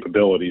their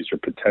capabilities or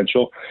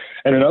potential.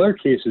 And in other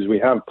cases, we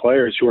have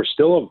players who are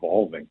still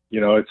evolving.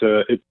 There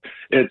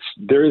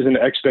is an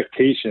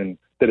expectation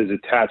that is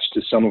attached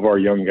to some of our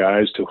young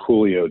guys, to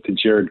Julio, to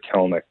Jared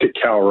Kelenic, to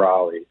Cal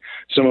Raleigh,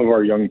 some of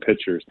our young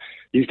pitchers.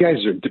 These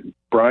guys are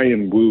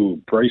Brian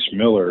Wu, Bryce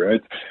Miller.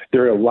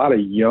 There are a lot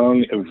of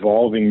young,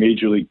 evolving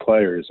major league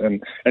players.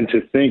 And to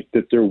think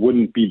that there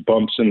wouldn't be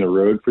bumps in the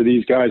road for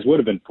these guys would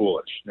have been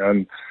foolish.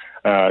 And,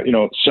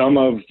 some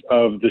of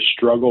the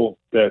struggle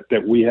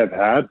that we have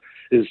had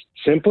is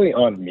simply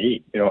on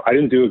me. I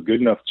didn't do a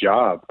good enough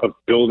job of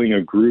building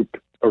a group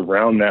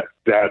around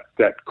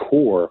that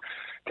core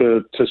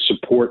to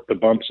support the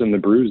bumps and the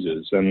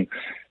bruises. And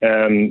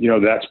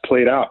that's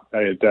played out.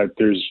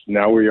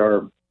 Now we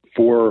are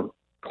 4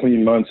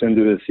 clean months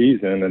into the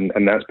season,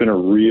 and that's been a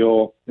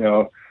real,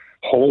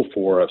 hole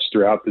for us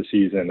throughout the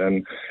season.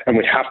 And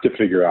we have to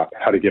figure out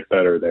how to get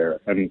better there.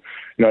 And,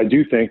 I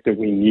do think that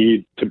we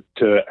need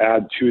to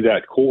add to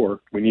that core.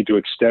 We need to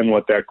extend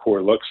what that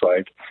core looks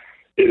like.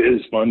 It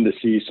is fun to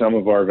see some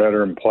of our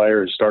veteran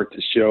players start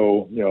to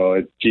show,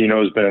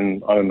 Gino's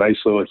been on a nice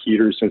little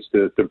heater since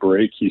the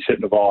break. He's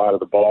hitting the ball out of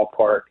the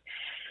ballpark,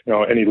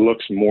 and he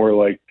looks more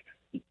like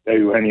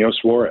Eugenio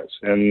Suarez.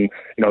 And,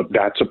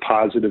 that's a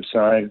positive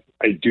sign.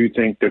 I do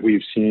think that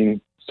we've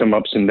seen some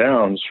ups and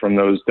downs from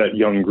that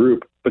young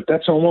group, but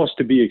that's almost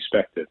to be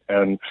expected.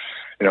 And,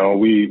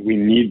 we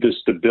need the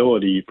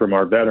stability from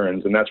our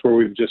veterans. And that's where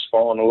we've just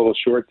fallen a little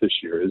short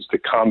this year, is the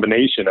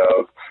combination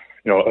of,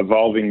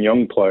 evolving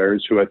young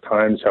players who at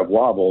times have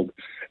wobbled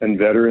and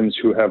veterans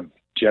who have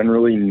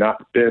generally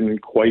not been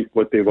quite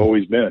what they've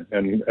always been.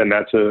 And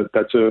I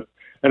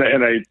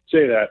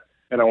say that,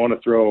 and I want to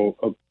throw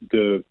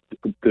the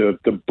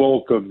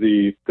bulk of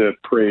the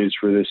praise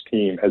for this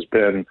team has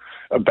been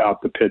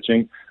about the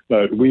pitching.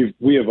 But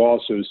we have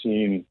also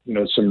seen,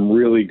 some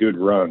really good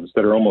runs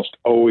that are almost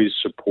always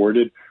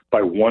supported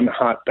by one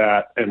hot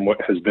bat and what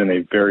has been a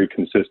very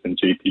consistent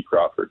JP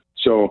Crawford.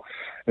 So,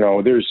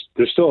 there's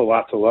still a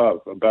lot to love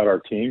about our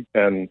team,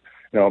 and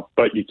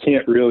but you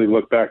can't really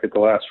look back at the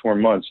last 4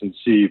 months and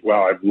see,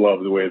 wow, I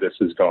love the way this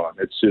has gone.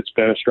 It's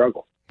been a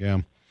struggle.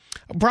 Yeah.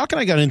 Brock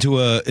and I got into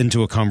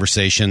a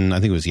conversation, I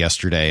think it was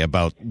yesterday,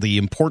 about the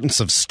importance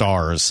of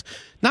stars,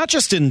 not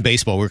just in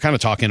baseball. We were kind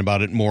of talking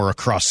about it more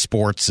across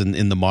sports and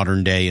in the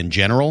modern day in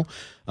general,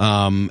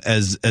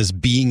 as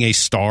being a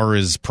star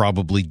is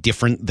probably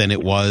different than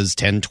it was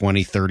 10,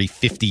 20, 30,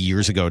 50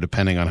 years ago,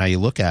 depending on how you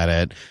look at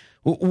it.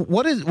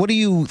 What do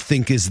you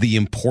think is the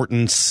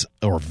importance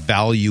or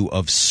value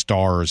of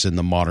stars in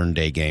the modern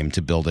day game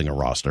to building a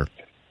roster?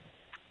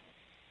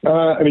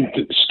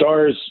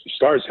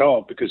 Stars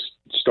help because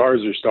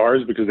stars are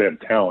stars because they have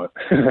talent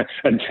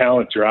and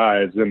talent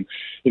drives. And,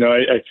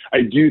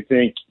 I do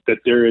think that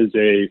there is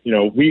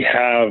we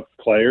have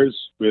players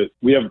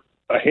we have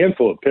a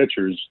handful of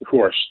pitchers who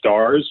are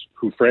stars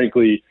who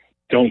frankly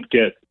don't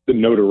get the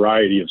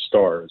notoriety of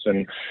stars.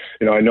 And,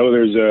 I know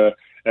there's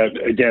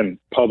again,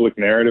 public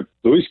narrative.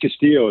 Luis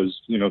Castillo is,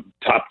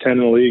 top 10 in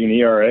the league in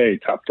ERA,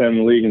 top 10 in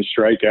the league in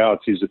strikeouts.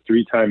 He's a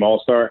 3-time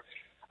All-Star.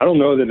 I don't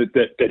know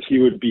that he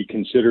would be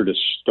considered a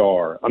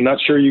star. I'm not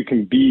sure you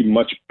can be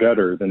much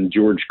better than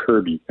George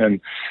Kirby.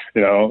 And,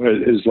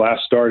 his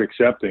last start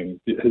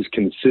accepting, his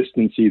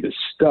consistency, the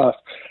stuff,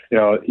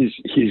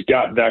 he's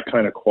got that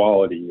kind of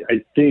quality. I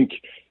think,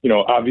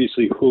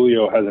 obviously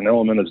Julio has an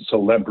element of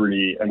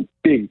celebrity and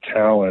big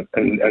talent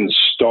and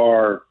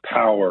star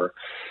power.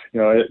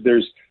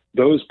 There's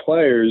those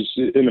players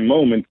in a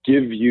moment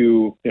give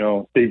you,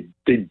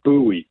 they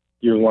buoy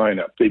your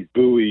lineup, they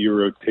buoy your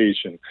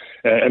rotation,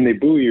 and they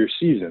buoy your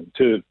season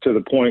to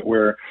the point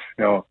where,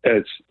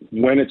 it's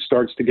when it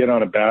starts to get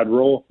on a bad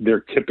roll, they're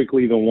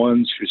typically the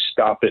ones who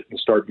stop it and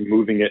start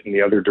moving it in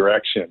the other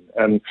direction.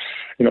 And,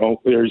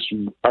 there's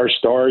our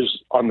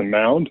stars on the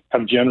mound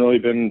have generally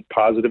been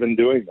positive in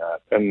doing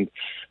that. And,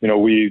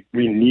 we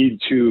need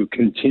to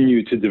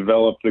continue to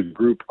develop the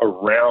group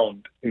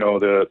around,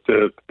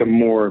 the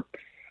more,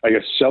 I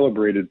guess,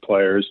 celebrated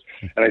players.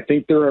 And I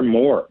think there are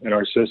more in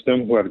our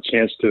system who have a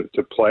chance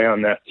to play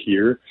on that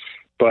tier.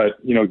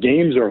 But,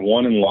 games are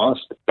won and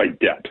lost by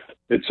depth.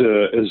 It's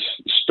as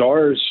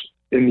stars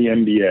in the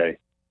NBA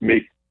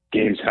make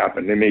games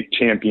happen. They make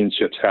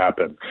championships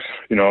happen.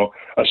 You know,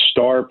 a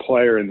star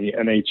player in the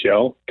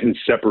NHL can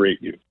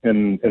separate you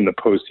in the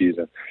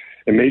postseason.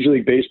 In Major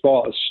League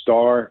Baseball, a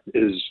star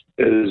is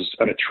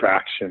an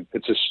attraction.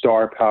 It's a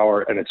star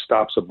power, and it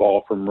stops a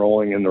ball from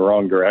rolling in the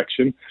wrong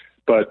direction.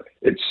 But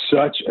it's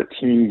such a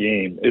team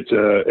game. It's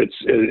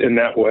in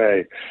that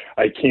way.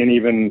 I can't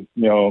even,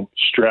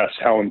 stress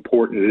how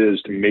important it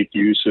is to make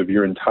use of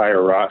your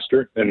entire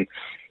roster. And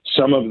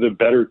some of the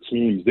better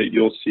teams that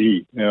you'll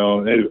see,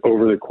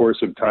 over the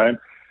course of time,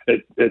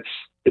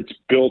 it's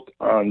built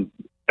on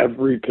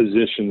every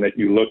position that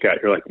you look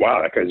at. You're like,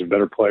 wow, that guy's a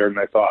better player than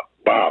I thought.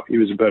 Wow, he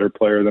was a better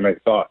player than I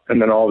thought.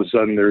 And then all of a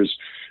sudden, there's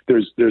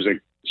a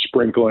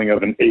sprinkling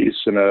of an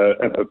ace and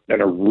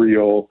a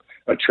real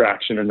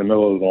attraction in the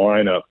middle of the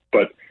lineup.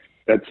 But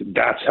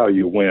that's how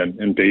you win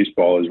in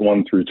baseball, is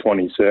 1 through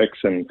 26,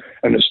 and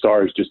the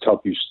stars just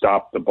help you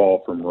stop the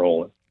ball from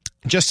rolling.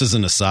 Just as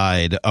an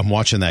aside, I'm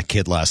watching that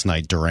kid last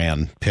night,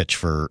 Duran, pitch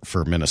for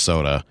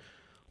Minnesota.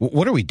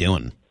 What are we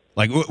doing?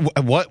 Like,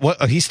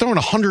 what? He's throwing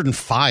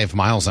 105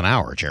 miles an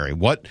hour, Jerry.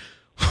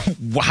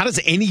 How does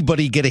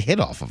anybody get a hit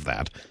off of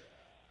that?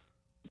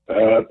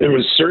 It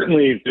was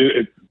certainly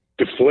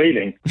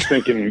deflating,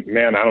 thinking,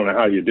 man, I don't know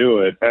how you do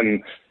it.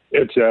 And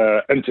it's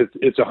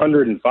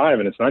 105,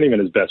 and it's not even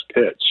his best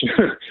pitch.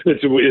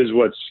 Is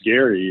what's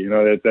scary.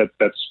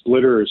 That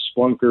splitter or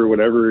splunker,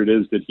 whatever it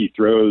is that he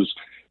throws,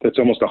 that's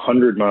almost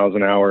 100 miles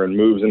an hour and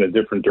moves in a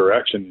different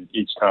direction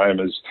each time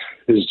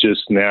is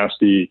just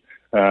nasty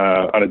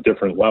on a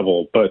different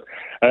level. But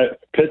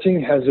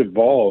pitching has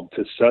evolved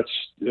to such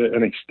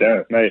an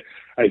extent. And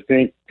I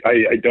think,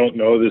 I don't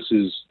know this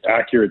is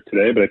accurate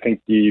today, but I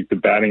think the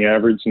batting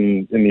average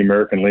in the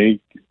American League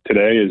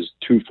today is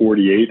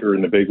 248, or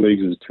in the big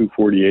leagues is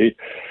 248.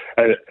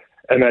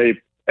 And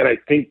I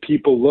think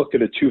people look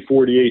at a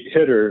 248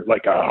 hitter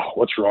like,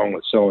 what's wrong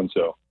with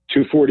so-and-so?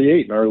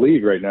 248 in our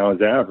league right now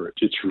is average.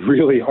 It's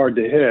really hard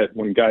to hit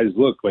when guys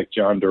look like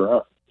John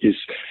Durant.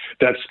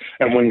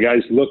 And when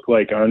guys look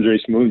like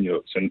Andres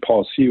Munoz and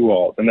Paul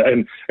Sewald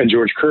and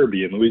George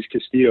Kirby and Luis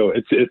Castillo,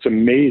 it's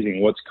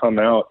amazing what's come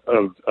out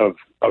of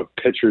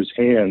pitchers'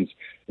 hands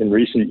in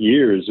recent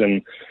years,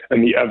 and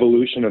the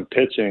evolution of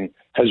pitching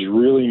has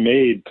really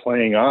made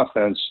playing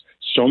offense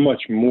so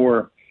much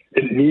more.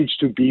 It needs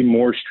to be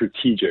more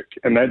strategic,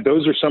 and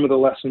those are some of the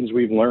lessons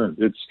we've learned.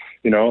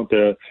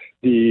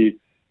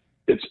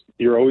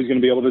 You're always going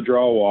to be able to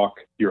draw a walk.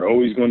 You're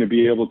always going to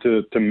be able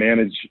to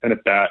manage an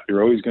at-bat.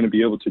 You're always going to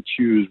be able to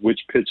choose which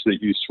pitch that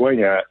you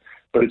swing at,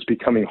 but it's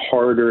becoming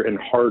harder and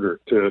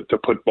harder to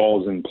put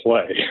balls in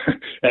play.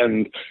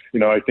 And,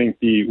 I think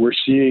we're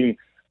seeing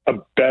a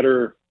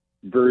better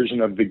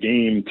version of the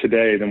game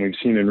today than we've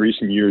seen in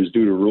recent years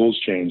due to rules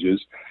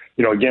changes.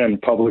 Again,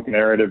 public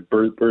narrative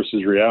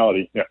versus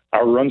reality.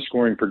 Our run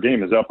scoring per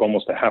game is up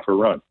almost a half a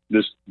run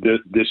this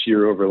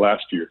year over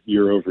last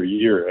year over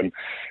year, and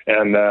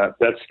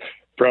that's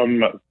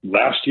from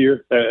last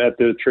year at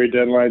the trade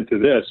deadline to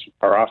this.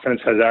 Our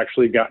offense has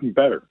actually gotten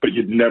better, but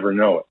you'd never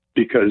know it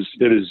because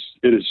it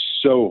is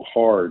so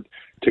hard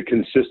to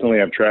consistently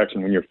have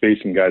traction when you're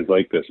facing guys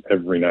like this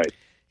every night.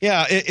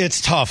 Yeah,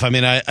 it's tough. I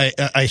mean,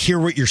 I hear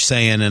what you're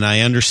saying, and I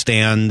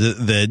understand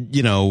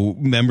that,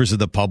 members of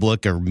the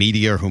public or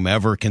media or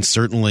whomever can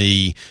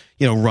certainly,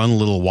 run a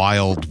little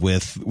wild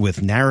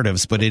with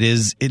narratives, but it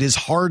is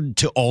hard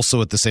to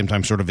also at the same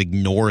time sort of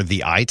ignore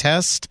the eye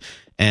test.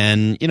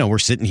 And, we're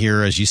sitting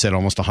here, as you said,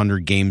 almost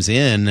 100 games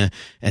in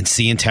and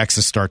seeing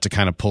Texas start to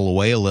kind of pull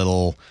away a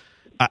little.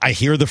 I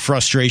hear the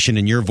frustration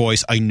in your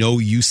voice. I know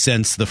you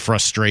sense the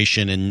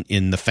frustration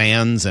in the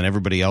fans and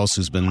everybody else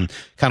who's been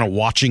kind of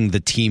watching the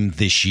team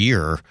this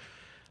year.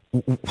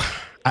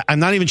 I'm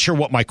not even sure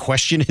what my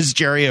question is,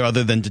 Jerry,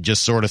 other than to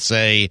just sort of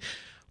say,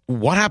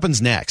 what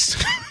happens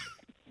next?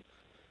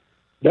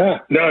 Yeah,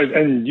 no,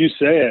 and you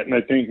say it, and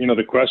I think,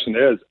 the question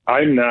is,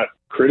 I'm not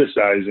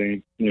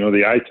criticizing,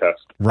 the eye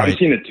test. Right. I've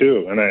seen it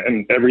too,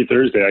 and every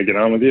Thursday I get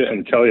on with you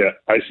and tell you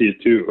I see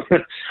it too.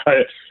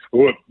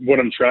 What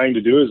I'm trying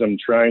to do is I'm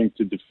trying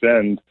to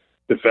defend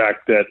the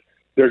fact that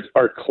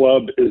our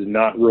club is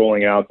not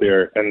rolling out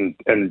there and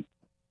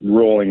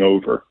rolling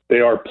over.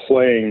 They are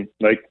playing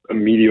like a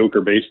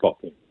mediocre baseball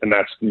team. And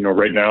that's,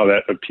 right now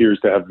that appears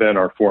to have been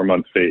our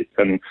 4-month fate.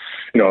 And,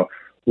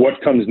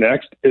 what comes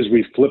next is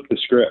we flip the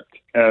script.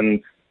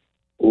 And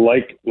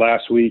like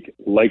last week,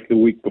 like the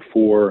week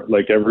before,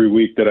 like every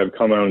week that I've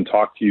come out and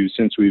talked to you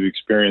since we've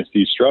experienced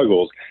these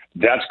struggles,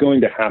 that's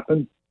going to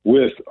happen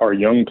with our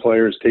young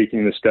players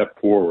taking the step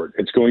forward.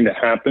 It's going to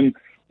happen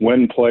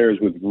when players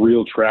with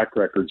real track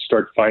records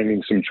start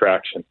finding some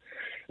traction.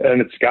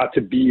 And it's got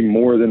to be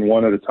more than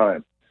one at a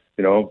time.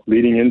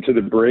 Leading into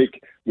the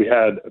break, we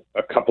had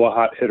a couple of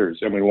hot hitters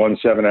and we won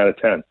 7 out of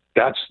 10.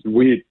 That's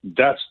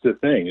the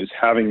thing, is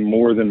having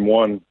more than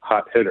one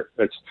hot hitter.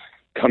 That's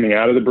coming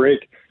out of the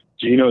break.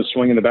 Gino's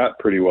swinging the bat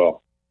pretty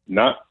well.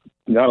 Not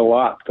a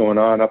lot going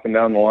on up and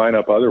down the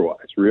lineup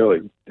otherwise,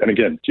 really. And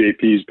again,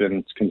 JP's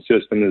been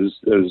consistent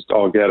as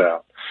all get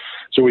out.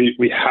 So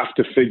we have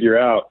to figure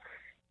out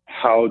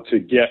how to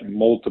get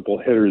multiple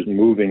hitters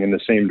moving in the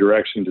same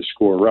direction to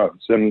score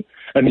runs. And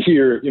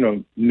here,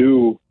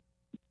 new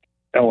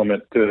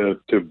element to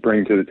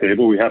bring to the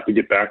table. We have to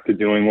get back to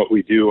doing what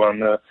we do on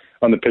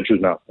the pitchers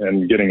now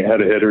and getting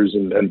ahead of hitters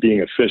and being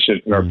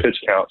efficient in our pitch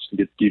counts to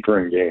get deeper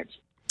in games.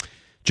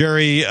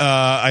 Jerry,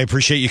 I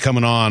appreciate you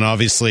coming on.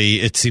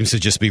 Obviously, it seems to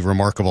just be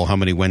remarkable how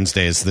many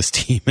Wednesdays this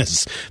team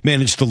has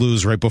managed to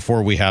lose right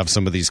before we have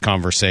some of these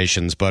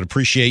conversations. But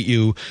appreciate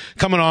you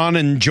coming on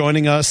and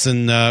joining us.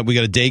 And we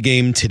got a day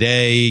game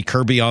today,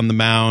 Kirby on the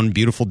mound,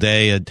 beautiful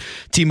day at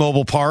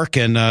T-Mobile Park,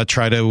 and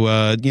try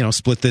to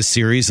split this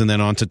series and then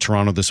on to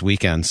Toronto this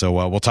weekend. So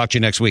we'll talk to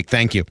you next week.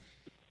 Thank you.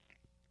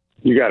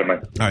 You got it,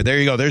 man. All right, there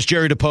you go. There's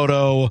Jerry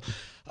Dipoto.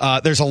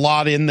 There's a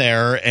lot in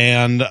there,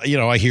 and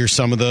I hear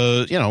some of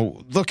the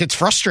look, it's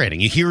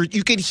frustrating.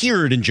 You can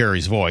hear it in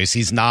Jerry's voice.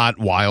 He's not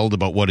wild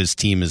about what his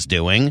team is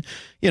doing.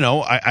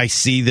 I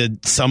see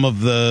that some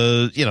of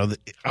the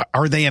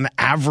are they an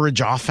average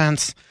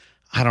offense?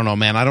 I don't know,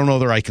 man. I don't know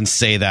that I can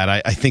say that.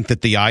 I think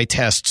that the eye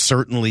test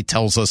certainly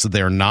tells us that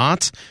they're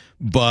not,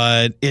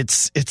 but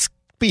it's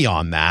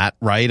beyond that,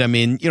 right? I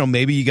mean,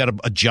 maybe you got to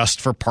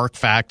adjust for park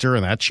factor,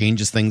 and that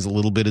changes things a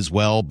little bit as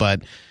well,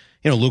 but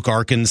Luke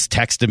Arkins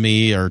texted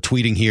me or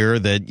tweeting here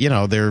that,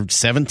 they're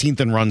 17th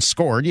in runs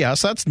scored.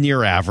 Yes, that's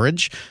near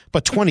average,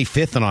 but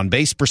 25th in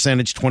on-base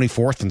percentage,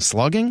 24th in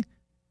slugging.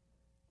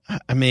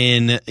 I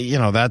mean, they're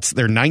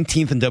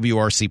 19th in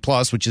WRC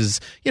plus, which is,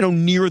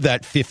 near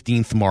that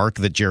 15th mark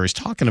that Jerry's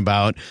talking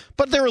about,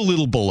 but they're a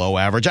little below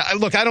average.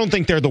 I don't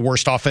think they're the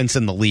worst offense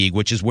in the league,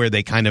 which is where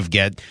they kind of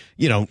get,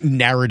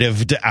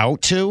 narratived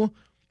out to.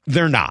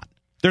 They're not.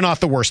 They're not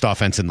the worst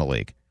offense in the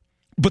league,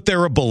 but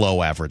they're a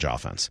below average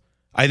offense.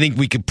 I think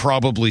we could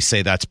probably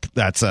say that's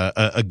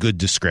a good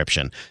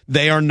description.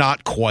 They are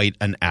not quite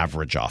an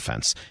average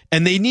offense,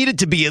 and they needed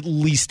to be at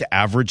least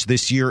average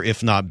this year,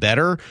 if not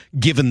better,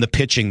 given the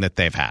pitching that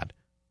they've had.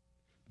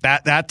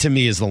 That to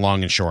me is the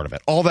long and short of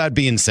it. All that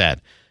being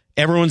said,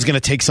 everyone's going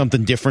to take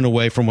something different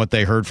away from what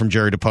they heard from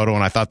Jerry Dipoto,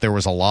 and I thought there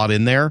was a lot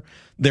in there.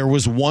 There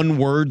was one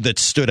word that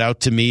stood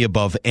out to me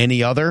above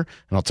any other,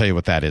 and I'll tell you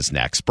what that is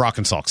next. Brock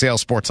and Salk, Seattle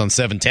Sports on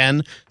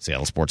 710,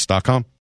 seattlesports.com.